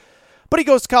be. But he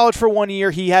goes to college for 1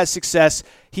 year. He has success.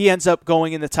 He ends up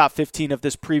going in the top 15 of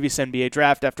this previous NBA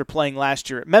draft after playing last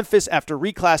year at Memphis, after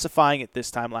reclassifying at this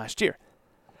time last year.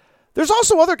 There's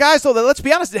also other guys, though, that, let's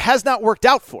be honest, it has not worked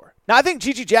out for. Now, I think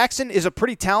Gigi Jackson is a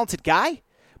pretty talented guy,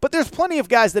 but there's plenty of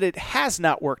guys that it has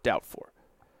not worked out for.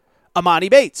 Amani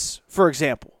Bates, for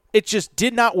example. It just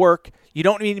did not work. You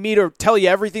don't need me to tell you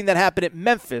everything that happened at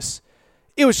Memphis.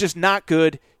 It was just not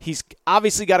good. He's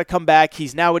obviously got to come back.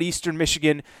 He's now at Eastern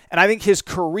Michigan, and I think his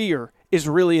career is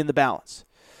really in the balance.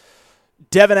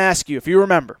 Devin Askew, if you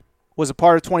remember, was a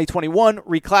part of 2021,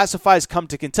 reclassifies, come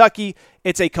to Kentucky.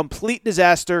 It's a complete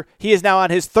disaster. He is now on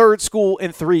his third school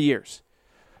in 3 years.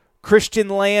 Christian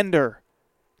Lander,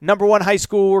 number one high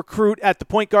school recruit at the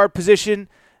point guard position,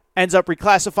 ends up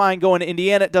reclassifying, going to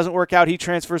Indiana. It doesn't work out. He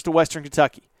transfers to Western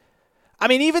Kentucky. I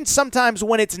mean, even sometimes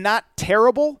when it's not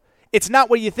terrible, it's not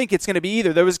what you think it's going to be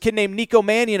either. There was a kid named Nico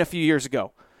Mannion a few years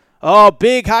ago. Oh,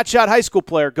 big hotshot high school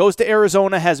player. Goes to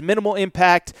Arizona, has minimal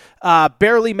impact,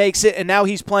 barely makes it, and now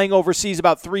he's playing overseas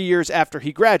about 3 years after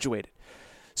he graduated.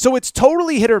 So it's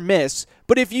totally hit or miss,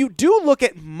 but if you do look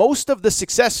at most of the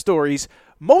success stories,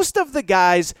 most of the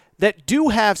guys that do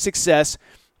have success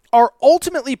are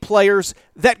ultimately players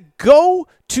that go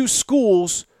to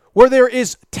schools where there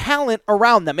is talent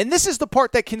around them. And this is the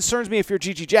part that concerns me if you're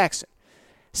Gigi Jackson.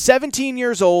 17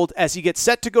 years old as he gets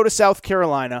set to go to South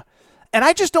Carolina. And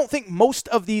I just don't think most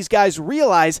of these guys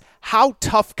realize how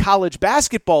tough college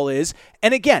basketball is.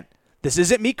 And again, this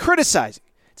isn't me criticizing.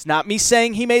 It's not me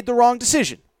saying he made the wrong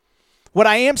decision. What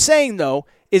I am saying, though,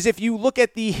 is if you look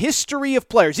at the history of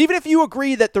players, even if you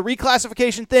agree that the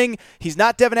reclassification thing, he's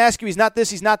not Devin Askew, he's not this,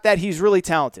 he's not that, he's really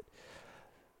talented.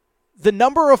 The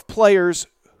number of players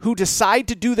who decide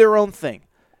to do their own thing,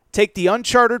 take the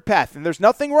uncharted path, and there's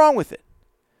nothing wrong with it.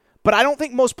 But I don't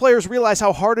think most players realize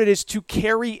how hard it is to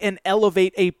carry and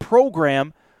elevate a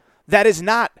program that is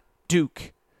not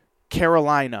Duke,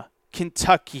 Carolina,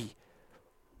 Kentucky,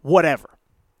 whatever.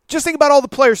 Just think about all the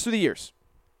players through the years.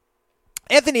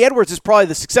 Anthony Edwards is probably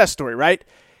the success story, right?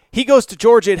 He goes to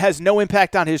Georgia. It has no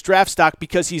impact on his draft stock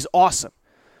because he's awesome.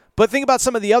 But think about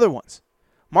some of the other ones.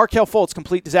 Markelle Fultz,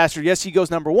 complete disaster. Yes, he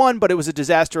goes number one, but it was a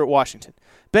disaster at Washington.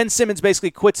 Ben Simmons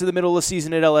basically quits in the middle of the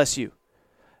season at LSU.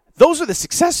 Those are the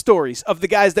success stories of the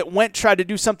guys that tried to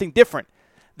do something different.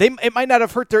 It might not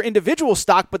have hurt their individual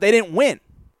stock, but they didn't win.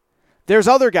 There's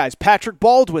other guys. Patrick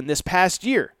Baldwin this past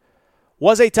year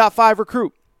was a top 5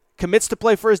 recruit, commits to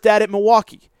play for his dad at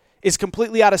Milwaukee, is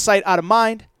completely out of sight, out of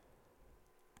mind,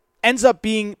 ends up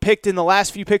being picked in the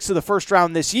last few picks of the first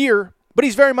round this year, but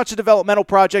he's very much a developmental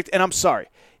project, and I'm sorry.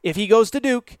 If he goes to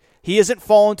Duke, he isn't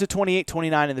fallen to 28,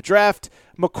 29 in the draft.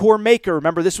 McCord Maker,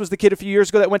 remember this was the kid a few years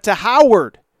ago that went to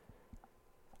Howard.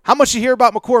 How much you hear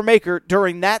about McCord Maker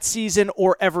during that season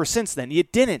or ever since then? You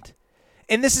didn't.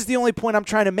 And this is the only point I'm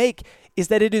trying to make, is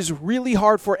that it is really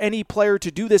hard for any player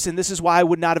to do this, and this is why I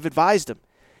would not have advised him.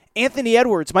 Anthony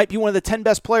Edwards might be one of the 10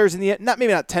 best players in the, maybe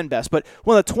not 10 best, but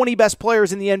one of the 20 best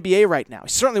players in the NBA right now.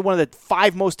 He's certainly one of the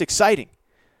 5 most exciting.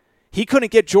 He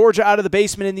couldn't get Georgia out of the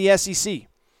basement in the SEC.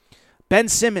 Ben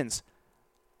Simmons,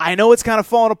 I know it's kind of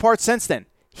fallen apart since then.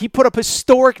 He put up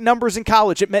historic numbers in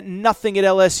college. It meant nothing at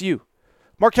LSU.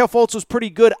 Markelle Fultz was pretty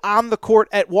good on the court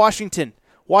at Washington.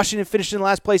 Washington finished in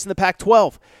last place in the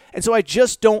Pac-12. And so I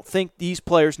just don't think these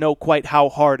players know quite how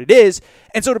hard it is.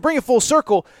 And so to bring it full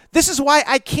circle, this is why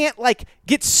I can't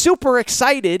get super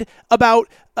excited about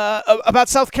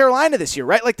South Carolina this year,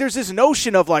 right? There's this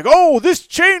notion of this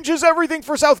changes everything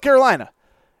for South Carolina.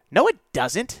 No, it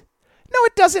doesn't. No,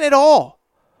 it doesn't at all.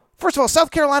 First of all,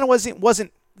 South Carolina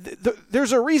wasn't.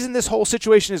 There's a reason this whole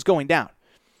situation is going down.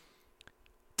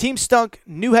 Team stunk,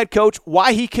 new head coach.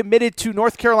 Why he committed to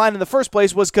North Carolina in the first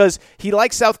place was because he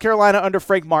likes South Carolina under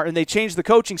Frank Martin. They changed the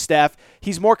coaching staff.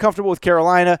 He's more comfortable with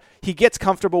Carolina. He gets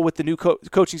comfortable with the new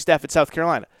coaching staff at South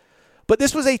Carolina. But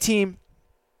this was a team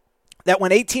that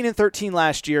went 18-13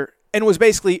 last year and was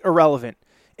basically irrelevant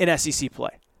in SEC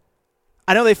play.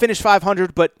 I know they finished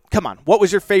 500, but come on. What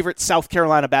was your favorite South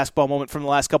Carolina basketball moment from the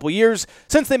last couple of years?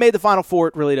 Since they made the Final Four,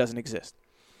 it really doesn't exist.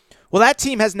 Well, that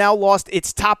team has now lost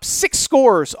its top 6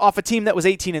 scorers off a team that was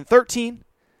 18-13,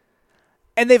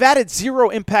 and they've added 0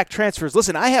 impact transfers.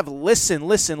 Listen, I have lists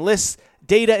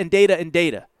data and data and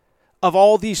data of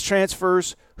all these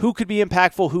transfers, who could be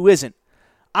impactful, who isn't.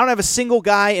 I don't have a single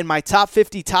guy in my top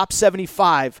 50, top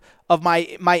 75 of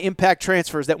my impact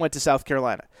transfers that went to South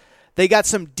Carolina. They got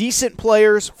some decent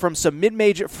players from some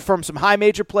mid-major, from some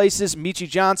high-major places. Michi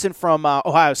Johnson from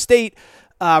Ohio State,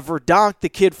 Verdonk, the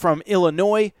kid from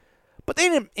Illinois. But they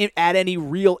didn't add any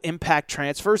real impact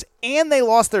transfers, and they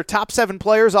lost their top 7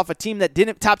 players off a team that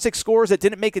didn't, top 6 scorers that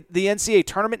didn't make the NCAA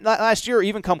tournament last year or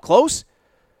even come close.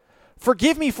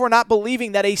 Forgive me for not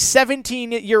believing that a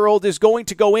 17-year-old is going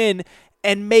to go in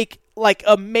and make like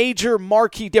a major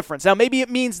marquee difference. Now, maybe it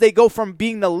means they go from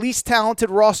being the least talented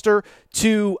roster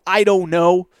to, I don't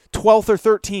know, 12th or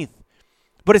 13th.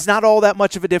 But it's not all that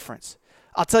much of a difference.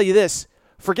 I'll tell you this,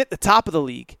 forget the top of the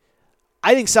league.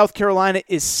 I think South Carolina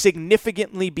is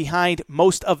significantly behind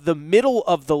most of the middle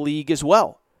of the league as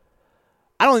well.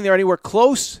 I don't think they're anywhere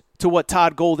close to what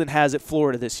Todd Golden has at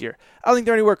Florida this year. I don't think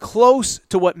they're anywhere close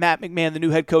to what Matt McMahon, the new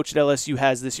head coach at LSU,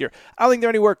 has this year. I don't think they're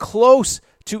anywhere close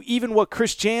to even what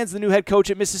Chris Jans, the new head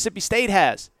coach at Mississippi State,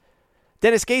 has.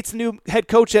 Dennis Gates, the new head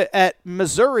coach at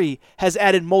Missouri, has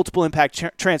added multiple impact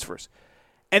transfers.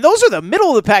 And those are the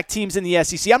middle-of-the-pack teams in the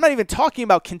SEC. I'm not even talking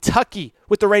about Kentucky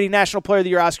with the reigning National Player of the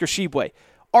Year, Oscar Tshiebwe.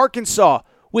 Arkansas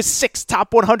with 6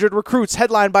 top 100 recruits,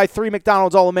 headlined by 3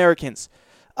 McDonald's All-Americans.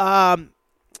 Auburn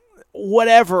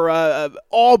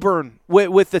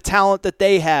with the talent that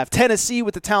they have. Tennessee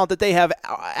with the talent that they have.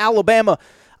 Alabama.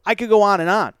 I could go on and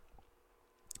on.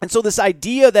 And so this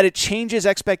idea that it changes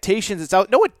expectations, it's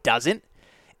out. No, it doesn't.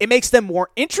 It makes them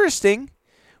more interesting.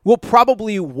 We'll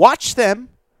probably watch them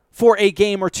for a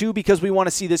game or two because we want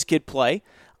to see this kid play.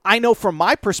 I know from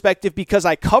my perspective, because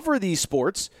I cover these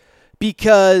sports,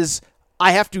 because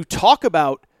I have to talk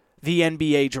about the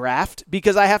NBA draft,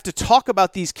 because I have to talk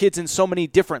about these kids in so many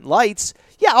different lights,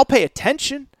 yeah, I'll pay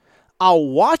attention. I'll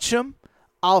watch them.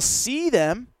 I'll see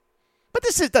them. But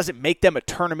this doesn't make them a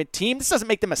tournament team. This doesn't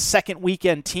make them a second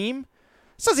weekend team.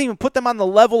 This doesn't even put them on the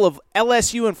level of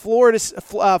LSU and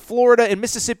Florida and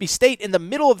Mississippi State in the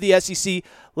middle of the SEC,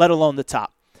 let alone the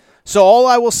top. So all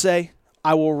I will say,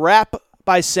 I will wrap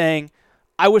by saying,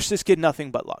 I wish this kid nothing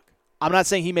but luck. I'm not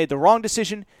saying he made the wrong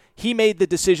decision. He made the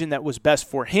decision that was best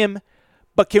for him.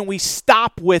 But can we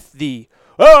stop with the,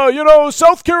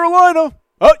 South Carolina.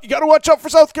 Oh, you got to watch out for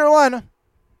South Carolina.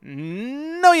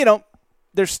 No, you don't.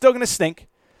 They're still going to stink.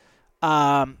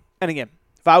 And again,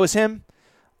 if I was him,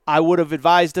 I would have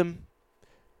advised him,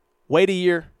 wait a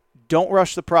year. Don't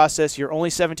rush the process. You're only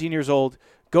 17 years old.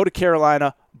 Go to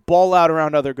Carolina. Ball out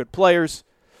around other good players.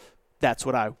 That's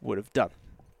what I would have done.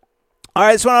 All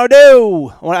right, that's what I'll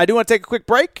do. I do want to take a quick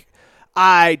break.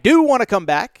 I do want to come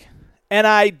back. And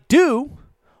I do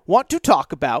want to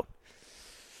talk about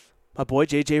my boy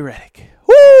J.J. Redick.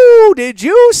 Woo! Did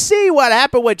you see what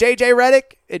happened with J.J.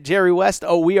 Redick and Jerry West?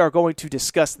 Oh, we are going to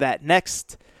discuss that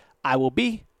next. I will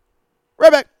be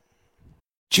right back.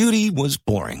 Judy was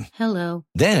boring. Hello.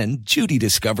 Then Judy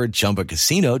discovered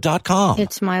ChumbaCasino.com.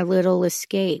 It's my little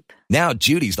escape. Now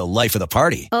Judy's the life of the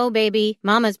party. Oh, baby,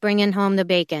 mama's bringing home the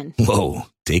bacon. Whoa,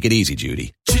 take it easy,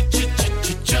 Judy.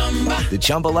 The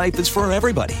Chumba life is for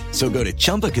everybody. So go to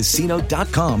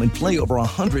ChumbaCasino.com and play over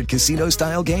 100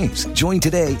 casino-style games. Join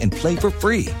today and play for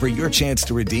free for your chance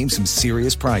to redeem some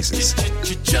serious prizes.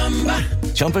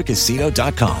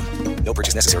 ChumbaCasino.com. No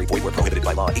purchase necessary. Void where prohibited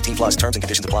by law. 18 plus terms and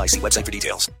conditions apply. See website for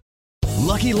details.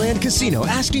 Lucky Land Casino,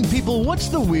 asking people, what's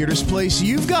the weirdest place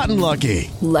you've gotten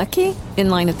lucky? Lucky? In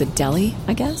line at the deli,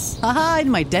 I guess? Aha, in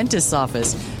my dentist's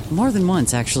office. More than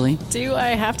once, actually. Do I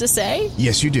have to say?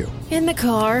 Yes, you do. In the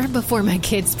car before my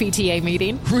kids' PTA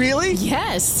meeting. Really?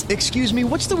 Yes. Excuse me,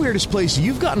 what's the weirdest place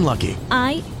you've gotten lucky?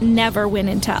 I never win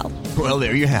and tell. Well,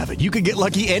 there you have it. You can get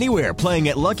lucky anywhere, playing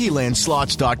at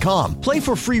LuckyLandSlots.com. Play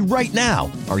for free right now.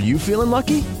 Are you feeling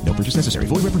lucky? No purchase necessary.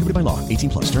 Void where prohibited by law. 18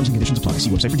 plus. Terms and conditions apply. See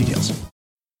website for details.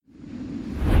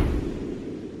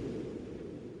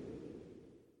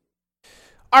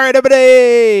 All right,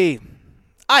 everybody.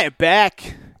 I am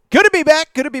back. Good to be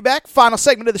back. Good to be back. Final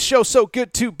segment of the show. So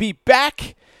good to be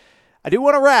back. I do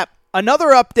want to wrap another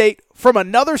update from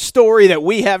another story that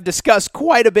we have discussed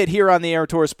quite a bit here on the Aaron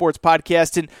Torres Sports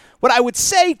Podcast. And what I would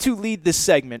say to lead this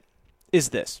segment is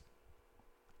this.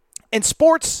 In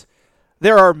sports,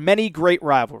 there are many great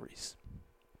rivalries.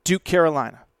 Duke,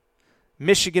 Carolina,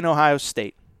 Michigan, Ohio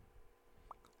State,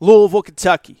 Louisville,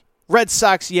 Kentucky, Red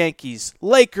Sox, Yankees,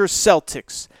 Lakers,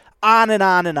 Celtics, on and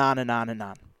on and on and on and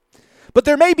on. But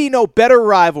there may be no better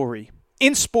rivalry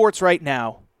in sports right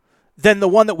now than the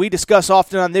one that we discuss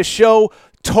often on this show,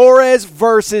 Torres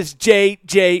versus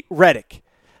J.J. Redick.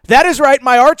 That is right,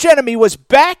 my archenemy was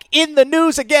back in the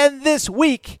news again this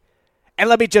week. And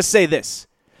let me just say this.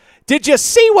 Did you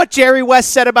see what Jerry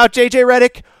West said about J.J.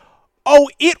 Redick? Oh,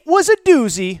 it was a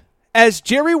doozy, as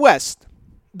Jerry West,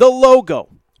 the logo,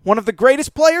 one of the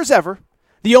greatest players ever,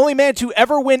 the only man to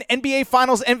ever win NBA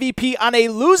Finals MVP on a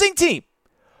losing team.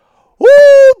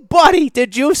 Woo, buddy,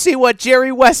 did you see what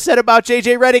Jerry West said about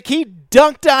J.J. Redick? He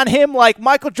dunked on him like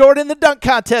Michael Jordan in the dunk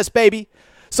contest, baby.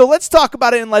 So let's talk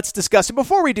about it and let's discuss it.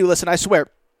 Before we do, listen, I swear,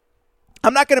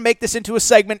 I'm not going to make this into a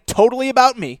segment totally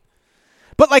about me.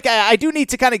 But I do need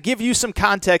to kind of give you some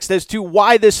context as to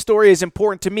why this story is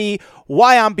important to me,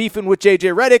 why I'm beefing with J.J.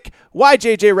 Redick, why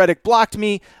J.J. Redick blocked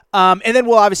me, and then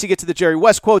we'll obviously get to the Jerry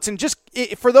West quotes. And just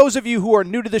for those of you who are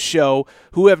new to the show,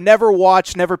 who have never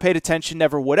watched, never paid attention,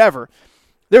 never whatever,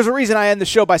 there's a reason I end the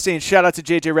show by saying shout out to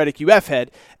J.J. Redick, you F-head.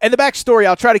 And the backstory,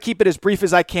 I'll try to keep it as brief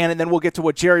as I can, and then we'll get to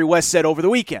what Jerry West said over the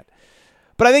weekend.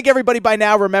 But I think everybody by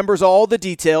now remembers all the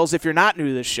details if you're not new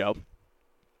to this show.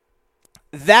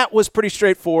 That was pretty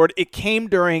straightforward. It came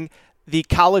during the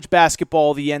college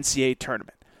basketball, the NCAA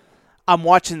tournament. I'm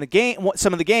watching the game,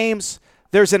 some of the games.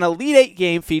 There's an Elite Eight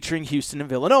game featuring Houston and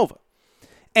Villanova.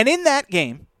 And in that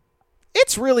game,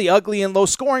 it's really ugly and low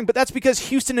scoring, but that's because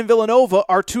Houston and Villanova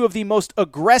are two of the most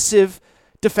aggressive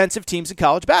defensive teams in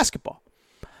college basketball.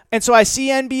 And so I see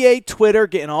NBA Twitter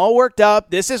getting all worked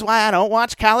up. This is why I don't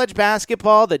watch college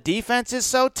basketball. The defense is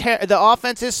so the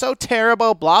offense is so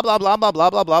terrible, blah, blah, blah, blah, blah,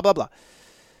 blah, blah, blah, blah.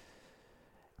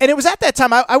 And it was at that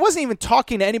time, I wasn't even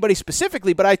talking to anybody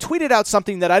specifically, but I tweeted out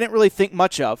something that I didn't really think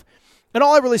much of. And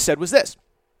all I really said was this.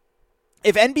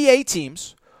 If NBA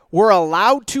teams were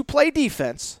allowed to play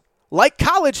defense like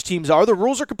college teams are, the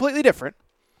rules are completely different,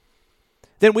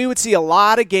 then we would see a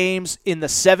lot of games in the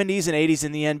 70s and 80s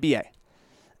in the NBA.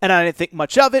 And I didn't think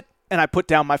much of it, and I put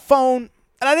down my phone,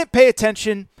 and I didn't pay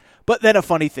attention, but then a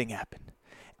funny thing happened.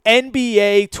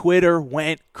 NBA Twitter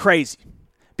went crazy.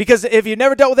 Because if you've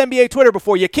never dealt with NBA Twitter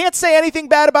before, you can't say anything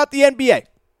bad about the NBA.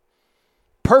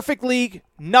 Perfect league,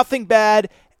 nothing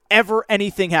bad, ever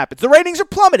anything happens. The ratings are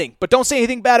plummeting, but don't say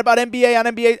anything bad about NBA on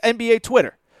NBA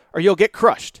Twitter, or you'll get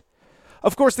crushed.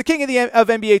 Of course, the king of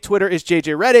NBA Twitter is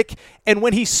J.J. Redick, and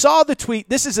when he saw the tweet,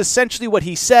 this is essentially what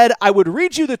he said. I would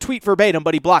read you the tweet verbatim,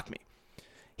 but he blocked me.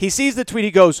 He sees the tweet,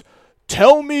 he goes,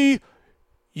 "Tell me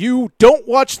you don't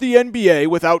watch the NBA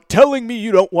without telling me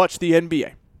you don't watch the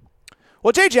NBA."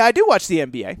 Well, JJ, I do watch the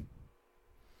NBA.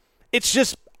 It's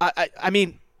just, I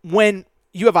mean, when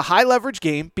you have a high-leverage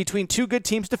game between two good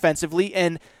teams defensively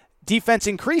and defense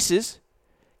increases,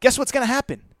 guess what's going to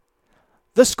happen?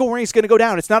 The scoring is going to go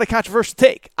down. It's not a controversial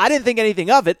take. I didn't think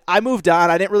anything of it. I moved on.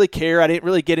 I didn't really care. I didn't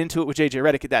really get into it with J.J.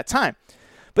 Redick at that time.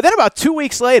 But then about 2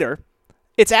 weeks later,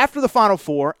 it's after the Final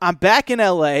Four. I'm back in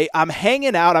L.A. I'm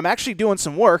hanging out. I'm actually doing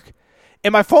some work,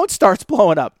 and my phone starts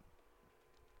blowing up.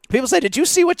 People say, "Did you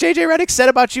see what J.J. Redick said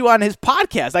about you on his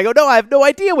podcast?" I go, "No, I have no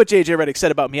idea what J.J. Redick said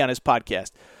about me on his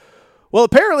podcast." Well,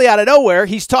 apparently out of nowhere,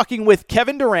 he's talking with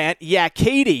Kevin Durant,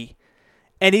 KD,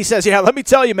 and he says, "Yeah, let me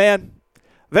tell you, man,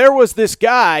 there was this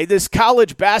guy, this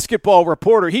college basketball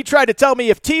reporter. He tried to tell me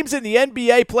if teams in the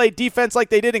NBA played defense like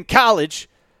they did in college,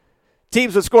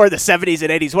 teams would score in the 70s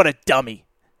and 80s. What a dummy."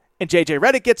 And J.J.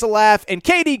 Redick gets a laugh, and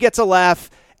KD gets a laugh,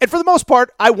 and for the most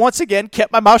part, I once again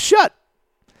kept my mouth shut.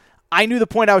 I knew the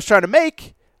point I was trying to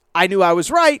make. I knew I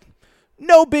was right.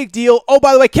 No big deal. Oh,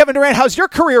 by the way, Kevin Durant, how's your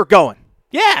career going?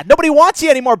 Yeah, nobody wants you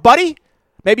anymore, buddy.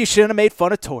 Maybe you shouldn't have made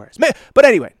fun of Torres. But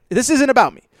anyway, this isn't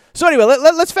about me. So anyway,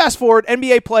 let's fast forward.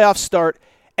 NBA playoffs start,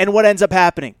 and what ends up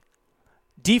happening?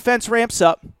 Defense ramps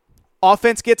up.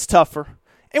 Offense gets tougher.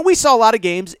 And we saw a lot of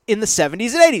games in the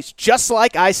 70s and 80s, just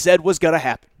like I said was going to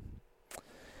happen.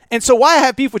 And so why I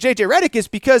have beef with J.J. Redick is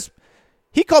because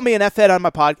he called me an F-head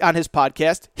on his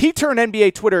podcast. He turned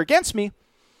NBA Twitter against me.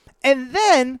 And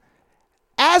then,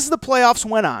 as the playoffs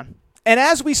went on, and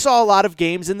as we saw a lot of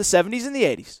games in the 70s and the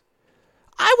 80s,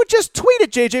 I would just tweet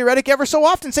at J.J. Redick ever so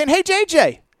often saying, "Hey,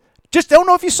 JJ, just don't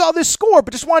know if you saw this score,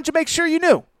 but just wanted to make sure you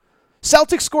knew.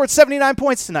 Celtics scored 79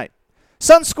 points tonight.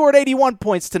 Suns scored 81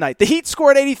 points tonight. The Heat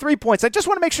scored 83 points. I just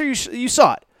want to make sure you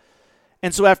saw it."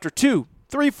 And so after 2,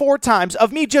 3, 4 times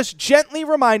of me just gently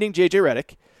reminding J.J.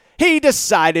 Redick, he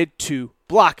decided to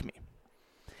block me.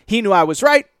 He knew I was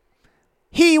right.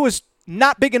 He was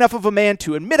not big enough of a man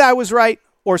to admit I was right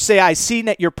or say, "I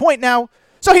see your point now."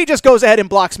 So he just goes ahead and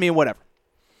blocks me and whatever.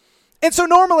 And so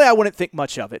normally I wouldn't think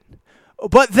much of it.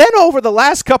 But then over the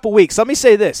last couple weeks, let me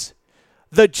say this.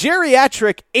 The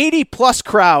geriatric 80-plus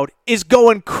crowd is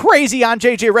going crazy on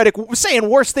J.J. Redick, saying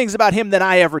worse things about him than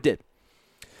I ever did.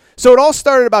 So it all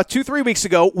started about 2-3 weeks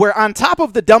ago, where on top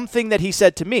of the dumb thing that he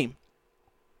said to me,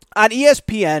 on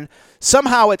ESPN,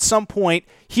 somehow at some point,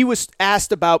 he was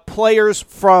asked about players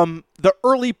from the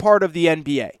early part of the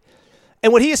NBA.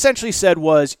 And what he essentially said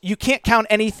was, you can't count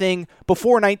anything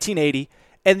before 1980.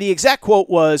 And the exact quote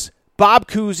was, Bob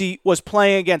Cousy was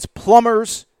playing against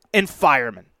plumbers and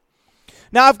firemen.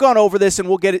 Now, I've gone over this, and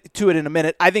we'll get to it in a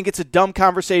minute. I think it's a dumb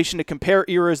conversation to compare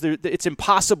eras. It's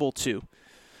impossible to.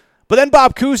 But then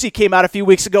Bob Cousy came out a few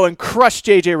weeks ago and crushed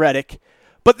J.J. Redick.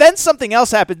 But then something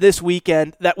else happened this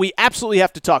weekend that we absolutely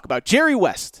have to talk about. Jerry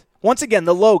West, once again,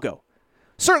 the logo.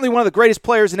 Certainly one of the greatest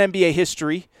players in NBA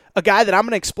history. A guy that I'm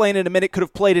going to explain in a minute could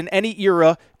have played in any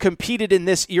era, competed in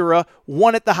this era,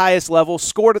 won at the highest level,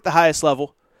 scored at the highest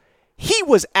level. He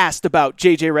was asked about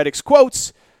J.J. Redick's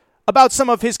quotes, about some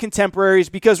of his contemporaries,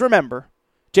 because remember,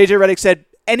 J.J. Redick said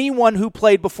anyone who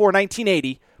played before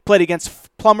 1980 played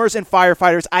against plumbers and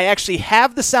firefighters. I actually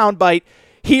have the soundbite.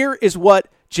 Here is what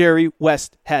Jerry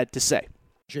West had to say.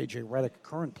 J.J. Redick, a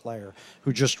current player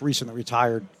who just recently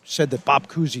retired, said that Bob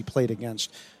Cousy played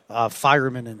against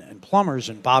firemen and plumbers,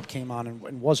 and Bob came on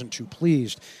and wasn't too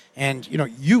pleased. And,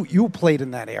 you played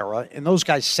in that era, and those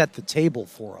guys set the table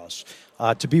for us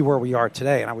to be where we are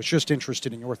today. And I was just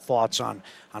interested in your thoughts on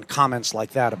comments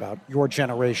like that about your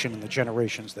generation and the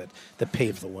generations that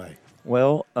paved the way.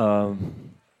 Well,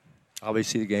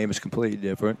 obviously the game is completely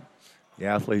different. The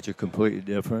athletes are completely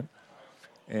different.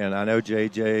 And I know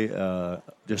J.J.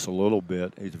 Just a little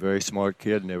bit. He's a very smart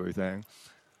kid and everything.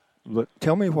 But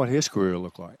tell me what his career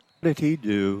looked like. What did he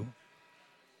do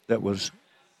that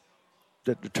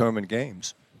determined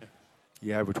games?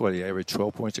 He averaged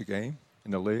 12 points a game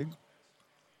in the league?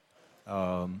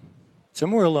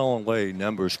 Somewhere along the way,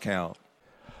 numbers count.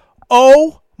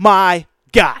 Oh, my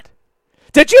God.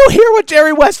 Did you hear what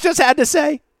Jerry West just had to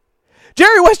say?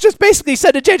 Jerry West just basically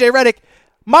said to J.J. Redick,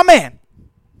 my man,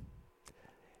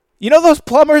 you know those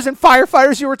plumbers and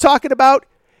firefighters you were talking about?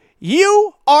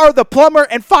 You are the plumber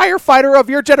and firefighter of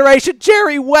your generation.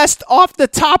 Jerry West off the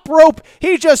top rope.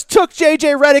 He just took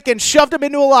J.J. Redick and shoved him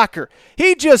into a locker.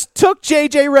 He just took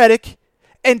J.J. Redick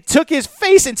and took his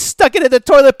face and stuck it in the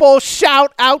toilet bowl.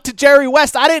 Shout out to Jerry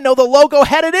West. I didn't know the logo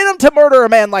had it in him to murder a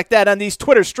man like that on these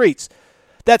Twitter streets.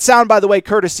 That sound, by the way,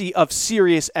 courtesy of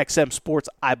SiriusXM Sports,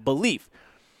 I believe.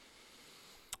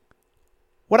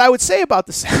 What I would say about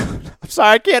the sound, I'm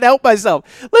sorry, I can't help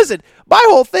myself. Listen, my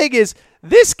whole thing is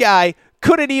this guy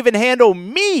couldn't even handle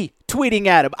me tweeting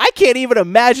at him. I can't even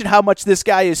imagine how much this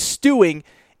guy is stewing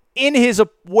in his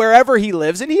wherever he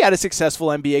lives, and he had a successful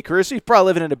NBA career, so he's probably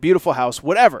living in a beautiful house,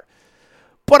 whatever.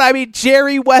 But, I mean,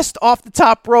 Jerry West off the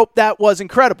top rope, that was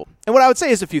incredible. And what I would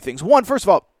say is a few things. One, first of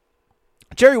all,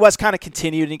 Jerry West kind of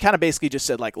continued, and he kind of basically just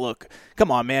said, like, look, come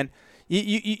on, man.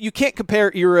 You can't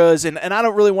compare eras, and I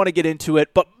don't really want to get into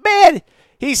it. But, man,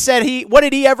 he said what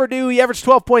did he ever do? He averaged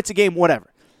 12 points a game,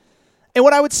 whatever. And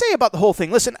what I would say about the whole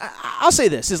thing, listen, I'll say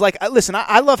this, is like, listen,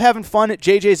 I love having fun at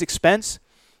JJ's expense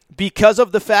because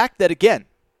of the fact that, again,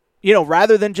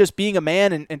 rather than just being a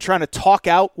man and trying to talk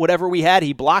out whatever we had,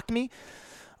 he blocked me.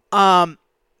 But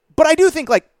I do think,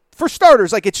 like, for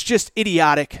starters, like, it's just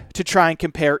idiotic to try and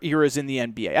compare eras in the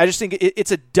NBA. I just think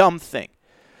it's a dumb thing.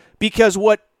 Because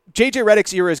what J.J.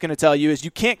 Redick's era is going to tell you is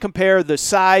you can't compare the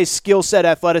size, skill set,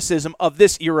 athleticism of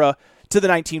this era to the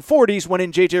 1940s when,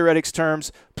 in J.J. Redick's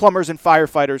terms, plumbers and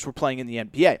firefighters were playing in the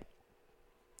NBA.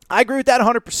 I agree with that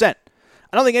 100%.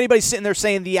 I don't think anybody's sitting there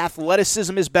saying the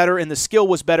athleticism is better and the skill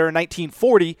was better in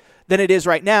 1940 than it is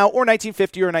right now, or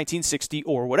 1950 or 1960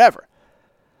 or whatever.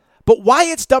 But why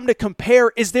it's dumb to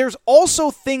compare is there's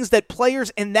also things that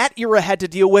players in that era had to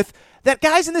deal with that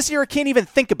guys in this era can't even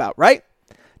think about, right?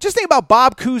 Just think about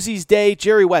Bob Cousy's day,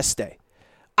 Jerry West's day.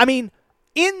 I mean,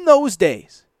 in those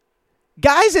days,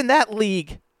 guys in that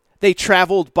league, they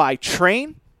traveled by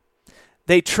train,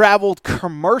 they traveled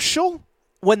commercial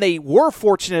when they were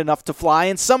fortunate enough to fly,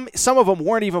 and some of them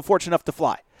weren't even fortunate enough to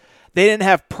fly. They didn't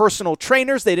have personal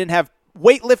trainers, they didn't have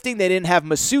weightlifting, they didn't have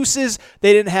masseuses,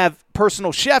 they didn't have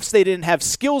personal chefs, they didn't have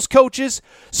skills coaches.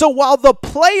 So while the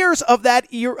players of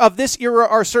this era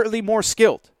are certainly more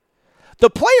skilled, the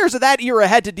players of that era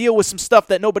had to deal with some stuff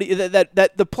that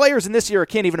that the players in this era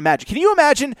can't even imagine. Can you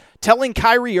imagine telling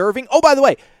Kyrie Irving, oh, by the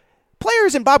way,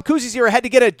 players in Bob Cousy's era had to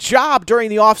get a job during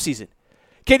the offseason.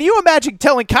 Can you imagine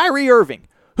telling Kyrie Irving,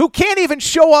 who can't even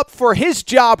show up for his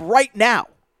job right now,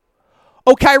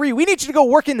 oh, Kyrie, we need you to go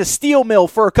work in the steel mill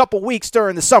for a couple weeks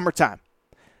during the summertime.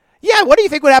 Yeah, what do you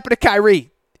think would happen to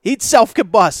Kyrie? He'd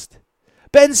self-combust.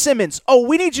 Ben Simmons, oh,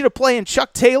 we need you to play in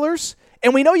Chuck Taylor's,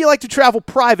 and we know you like to travel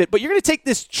private, but you're going to take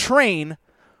this train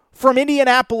from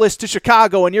Indianapolis to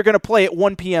Chicago, and you're going to play at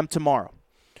 1 p.m. tomorrow.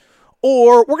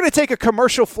 Or we're going to take a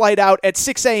commercial flight out at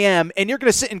 6 a.m., and you're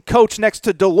going to sit and coach next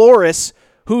to Dolores,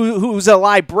 who's a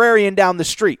librarian down the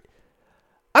street.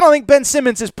 I don't think Ben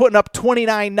Simmons is putting up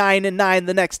 29, 9, and 9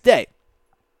 the next day.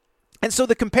 And so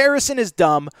the comparison is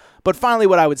dumb, but finally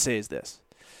what I would say is this.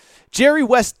 Jerry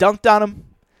West dunked on him,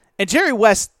 and Jerry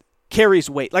West carries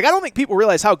weight. Like, I don't think people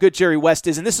realize how good Jerry West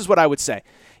is, and this is what I would say.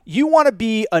 You want to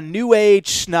be a new age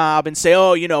snob and say,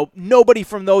 oh, nobody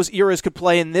from those eras could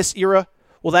play in this era?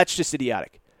 Well, that's just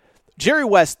idiotic. Jerry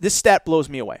West, this stat blows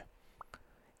me away.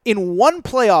 In one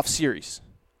playoff series,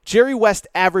 Jerry West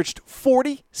averaged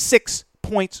 46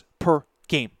 points per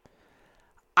game.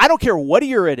 I don't care what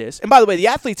era it is. And by the way, the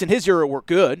athletes in his era were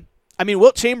good. I mean,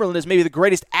 Wilt Chamberlain is maybe the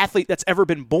greatest athlete that's ever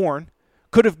been born.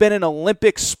 Could have been an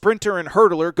Olympic sprinter and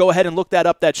hurdler. Go ahead and look that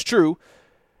up. That's true.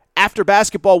 After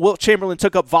basketball, Wilt Chamberlain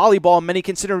took up volleyball, and many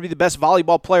consider him to be the best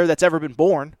volleyball player that's ever been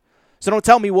born. So don't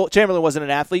tell me Wilt Chamberlain wasn't an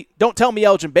athlete. Don't tell me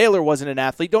Elgin Baylor wasn't an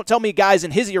athlete. Don't tell me guys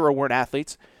in his era weren't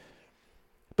athletes.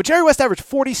 But Jerry West averaged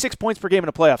 46 points per game in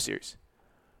a playoff series.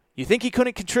 You think he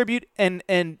couldn't contribute and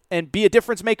be a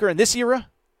difference maker in this era?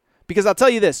 Because I'll tell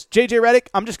you this, J.J. Redick,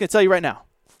 I'm just going to tell you right now.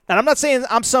 And I'm not saying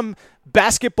I'm some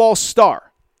basketball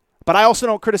star, but I also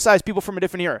don't criticize people from a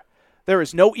different era. There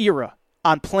is no era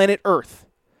on planet Earth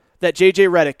that J.J.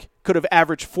 Redick could have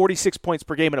averaged 46 points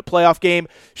per game in a playoff game.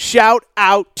 Shout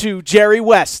out to Jerry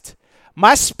West.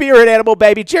 My spirit animal,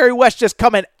 baby. Jerry West just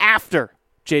coming after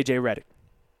J.J. Redick.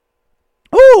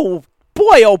 Oh,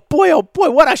 boy,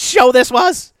 what a show this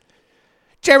was.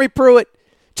 Jeremy Pruitt,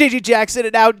 J.J. Jackson,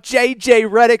 and now J.J.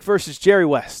 Redick versus Jerry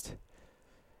West.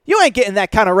 You ain't getting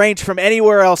that kind of range from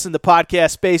anywhere else in the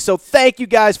podcast space, so thank you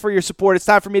guys for your support. It's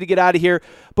time for me to get out of here.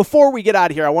 Before we get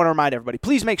out of here, I want to remind everybody,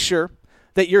 please make sure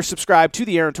that you're subscribed to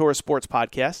the Aaron Torres Sports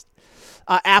Podcast.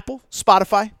 Apple,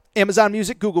 Spotify, Amazon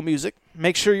Music, Google Music.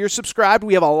 Make sure you're subscribed.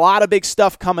 We have a lot of big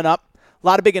stuff coming up, a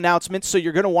lot of big announcements, so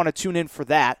you're going to want to tune in for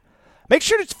that. Make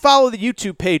sure to follow the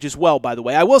YouTube page as well, by the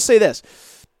way. I will say this.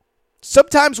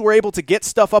 Sometimes we're able to get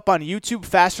stuff up on YouTube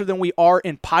faster than we are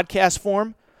in podcast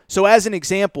form. So as an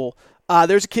example,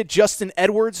 there's a kid, Justin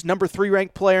Edwards, number 3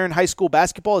 ranked player in high school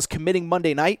basketball, is committing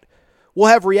Monday night. We'll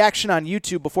have reaction on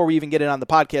YouTube before we even get it on the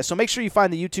podcast. So make sure you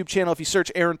find the YouTube channel. If you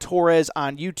search Aaron Torres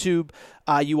on YouTube,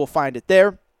 you will find it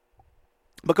there.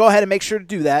 But go ahead and make sure to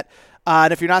do that.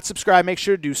 And if you're not subscribed, make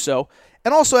sure to do so.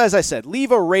 And also, as I said,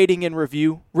 leave a rating and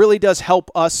review. Really does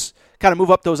help us kind of move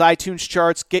up those iTunes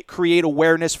charts, create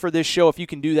awareness for this show. If you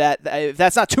can do that, if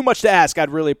that's not too much to ask,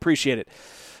 I'd really appreciate it.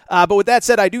 But with that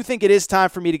said, I do think it is time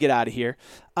for me to get out of here.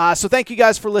 So thank you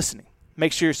guys for listening.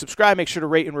 Make sure you're subscribed. Make sure to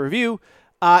rate and review.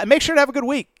 And make sure to have a good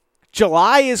week.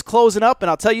 July is closing up, and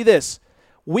I'll tell you this.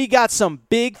 We got some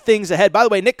big things ahead. By the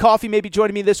way, Nick Coffey may be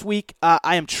joining me this week.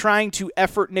 I am trying to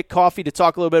effort Nick Coffey to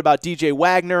talk a little bit about DJ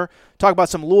Wagner, talk about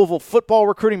some Louisville football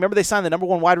recruiting. Remember they signed the number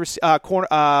 1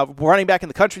 running back in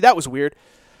the country? That was weird.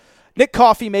 Nick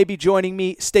Coffey may be joining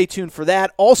me. Stay tuned for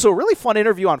that. Also, a really fun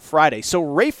interview on Friday. So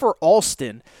Rafer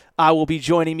Alston will be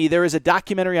joining me. There is a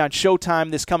documentary on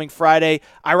Showtime this coming Friday,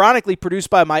 ironically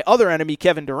produced by my other enemy,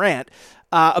 Kevin Durant,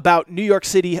 about New York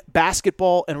City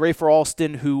basketball and Rafer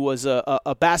Alston, who was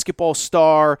a basketball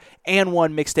star and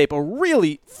won mixtape. A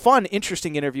really fun,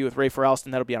 interesting interview with Rafer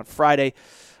Alston. That'll be on Friday.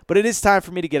 But it is time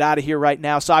for me to get out of here right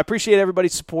now. So I appreciate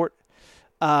everybody's support.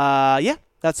 Yeah,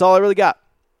 that's all I really got.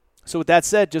 So with that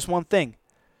said, just one thing.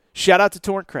 Shout out to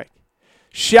Torrent Craig.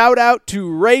 Shout out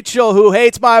to Rachel, who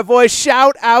hates my voice.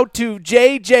 Shout out to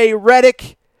J.J.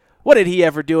 Redick. What did he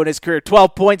ever do in his career?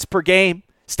 12 points per game.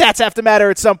 Stats have to matter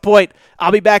at some point.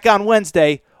 I'll be back on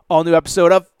Wednesday. All new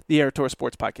episode of the Aaron Torres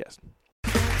Sports Podcast.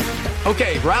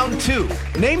 Okay, round 2.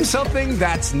 Name something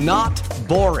that's not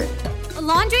boring. A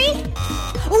laundry?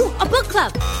 Ooh, a book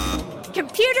club.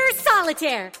 Computer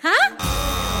solitaire, huh?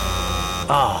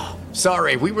 Ah, oh,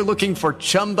 sorry. We were looking for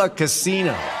Chumba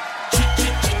Casino.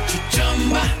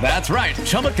 That's right.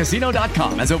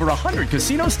 ChumbaCasino.com has over 100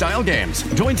 casino-style games.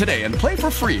 Join today and play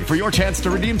for free for your chance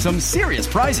to redeem some serious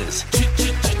prizes.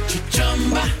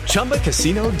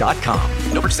 ChumbaCasino.com.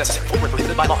 No purchase necessary. Void where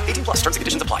prohibited by law. 18+ terms and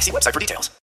conditions apply. See website for details.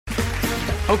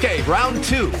 Okay, round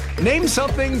 2. Name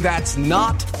something that's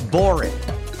not boring.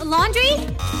 A laundry?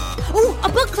 Ooh, a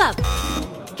book club.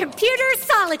 Computer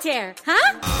solitaire,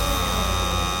 huh?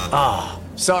 Ah,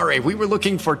 oh, sorry. We were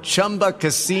looking for Chumba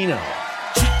Casino.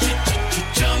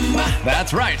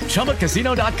 That's right.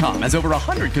 ChumbaCasino.com has over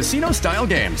 100 casino-style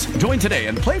games. Join today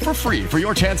and play for free for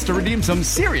your chance to redeem some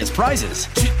serious prizes.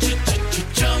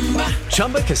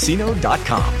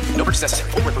 ChumbaCasino.com. No purchase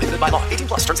necessary. Void where prohibited by law. 18+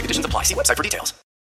 terms and conditions apply. See website for details.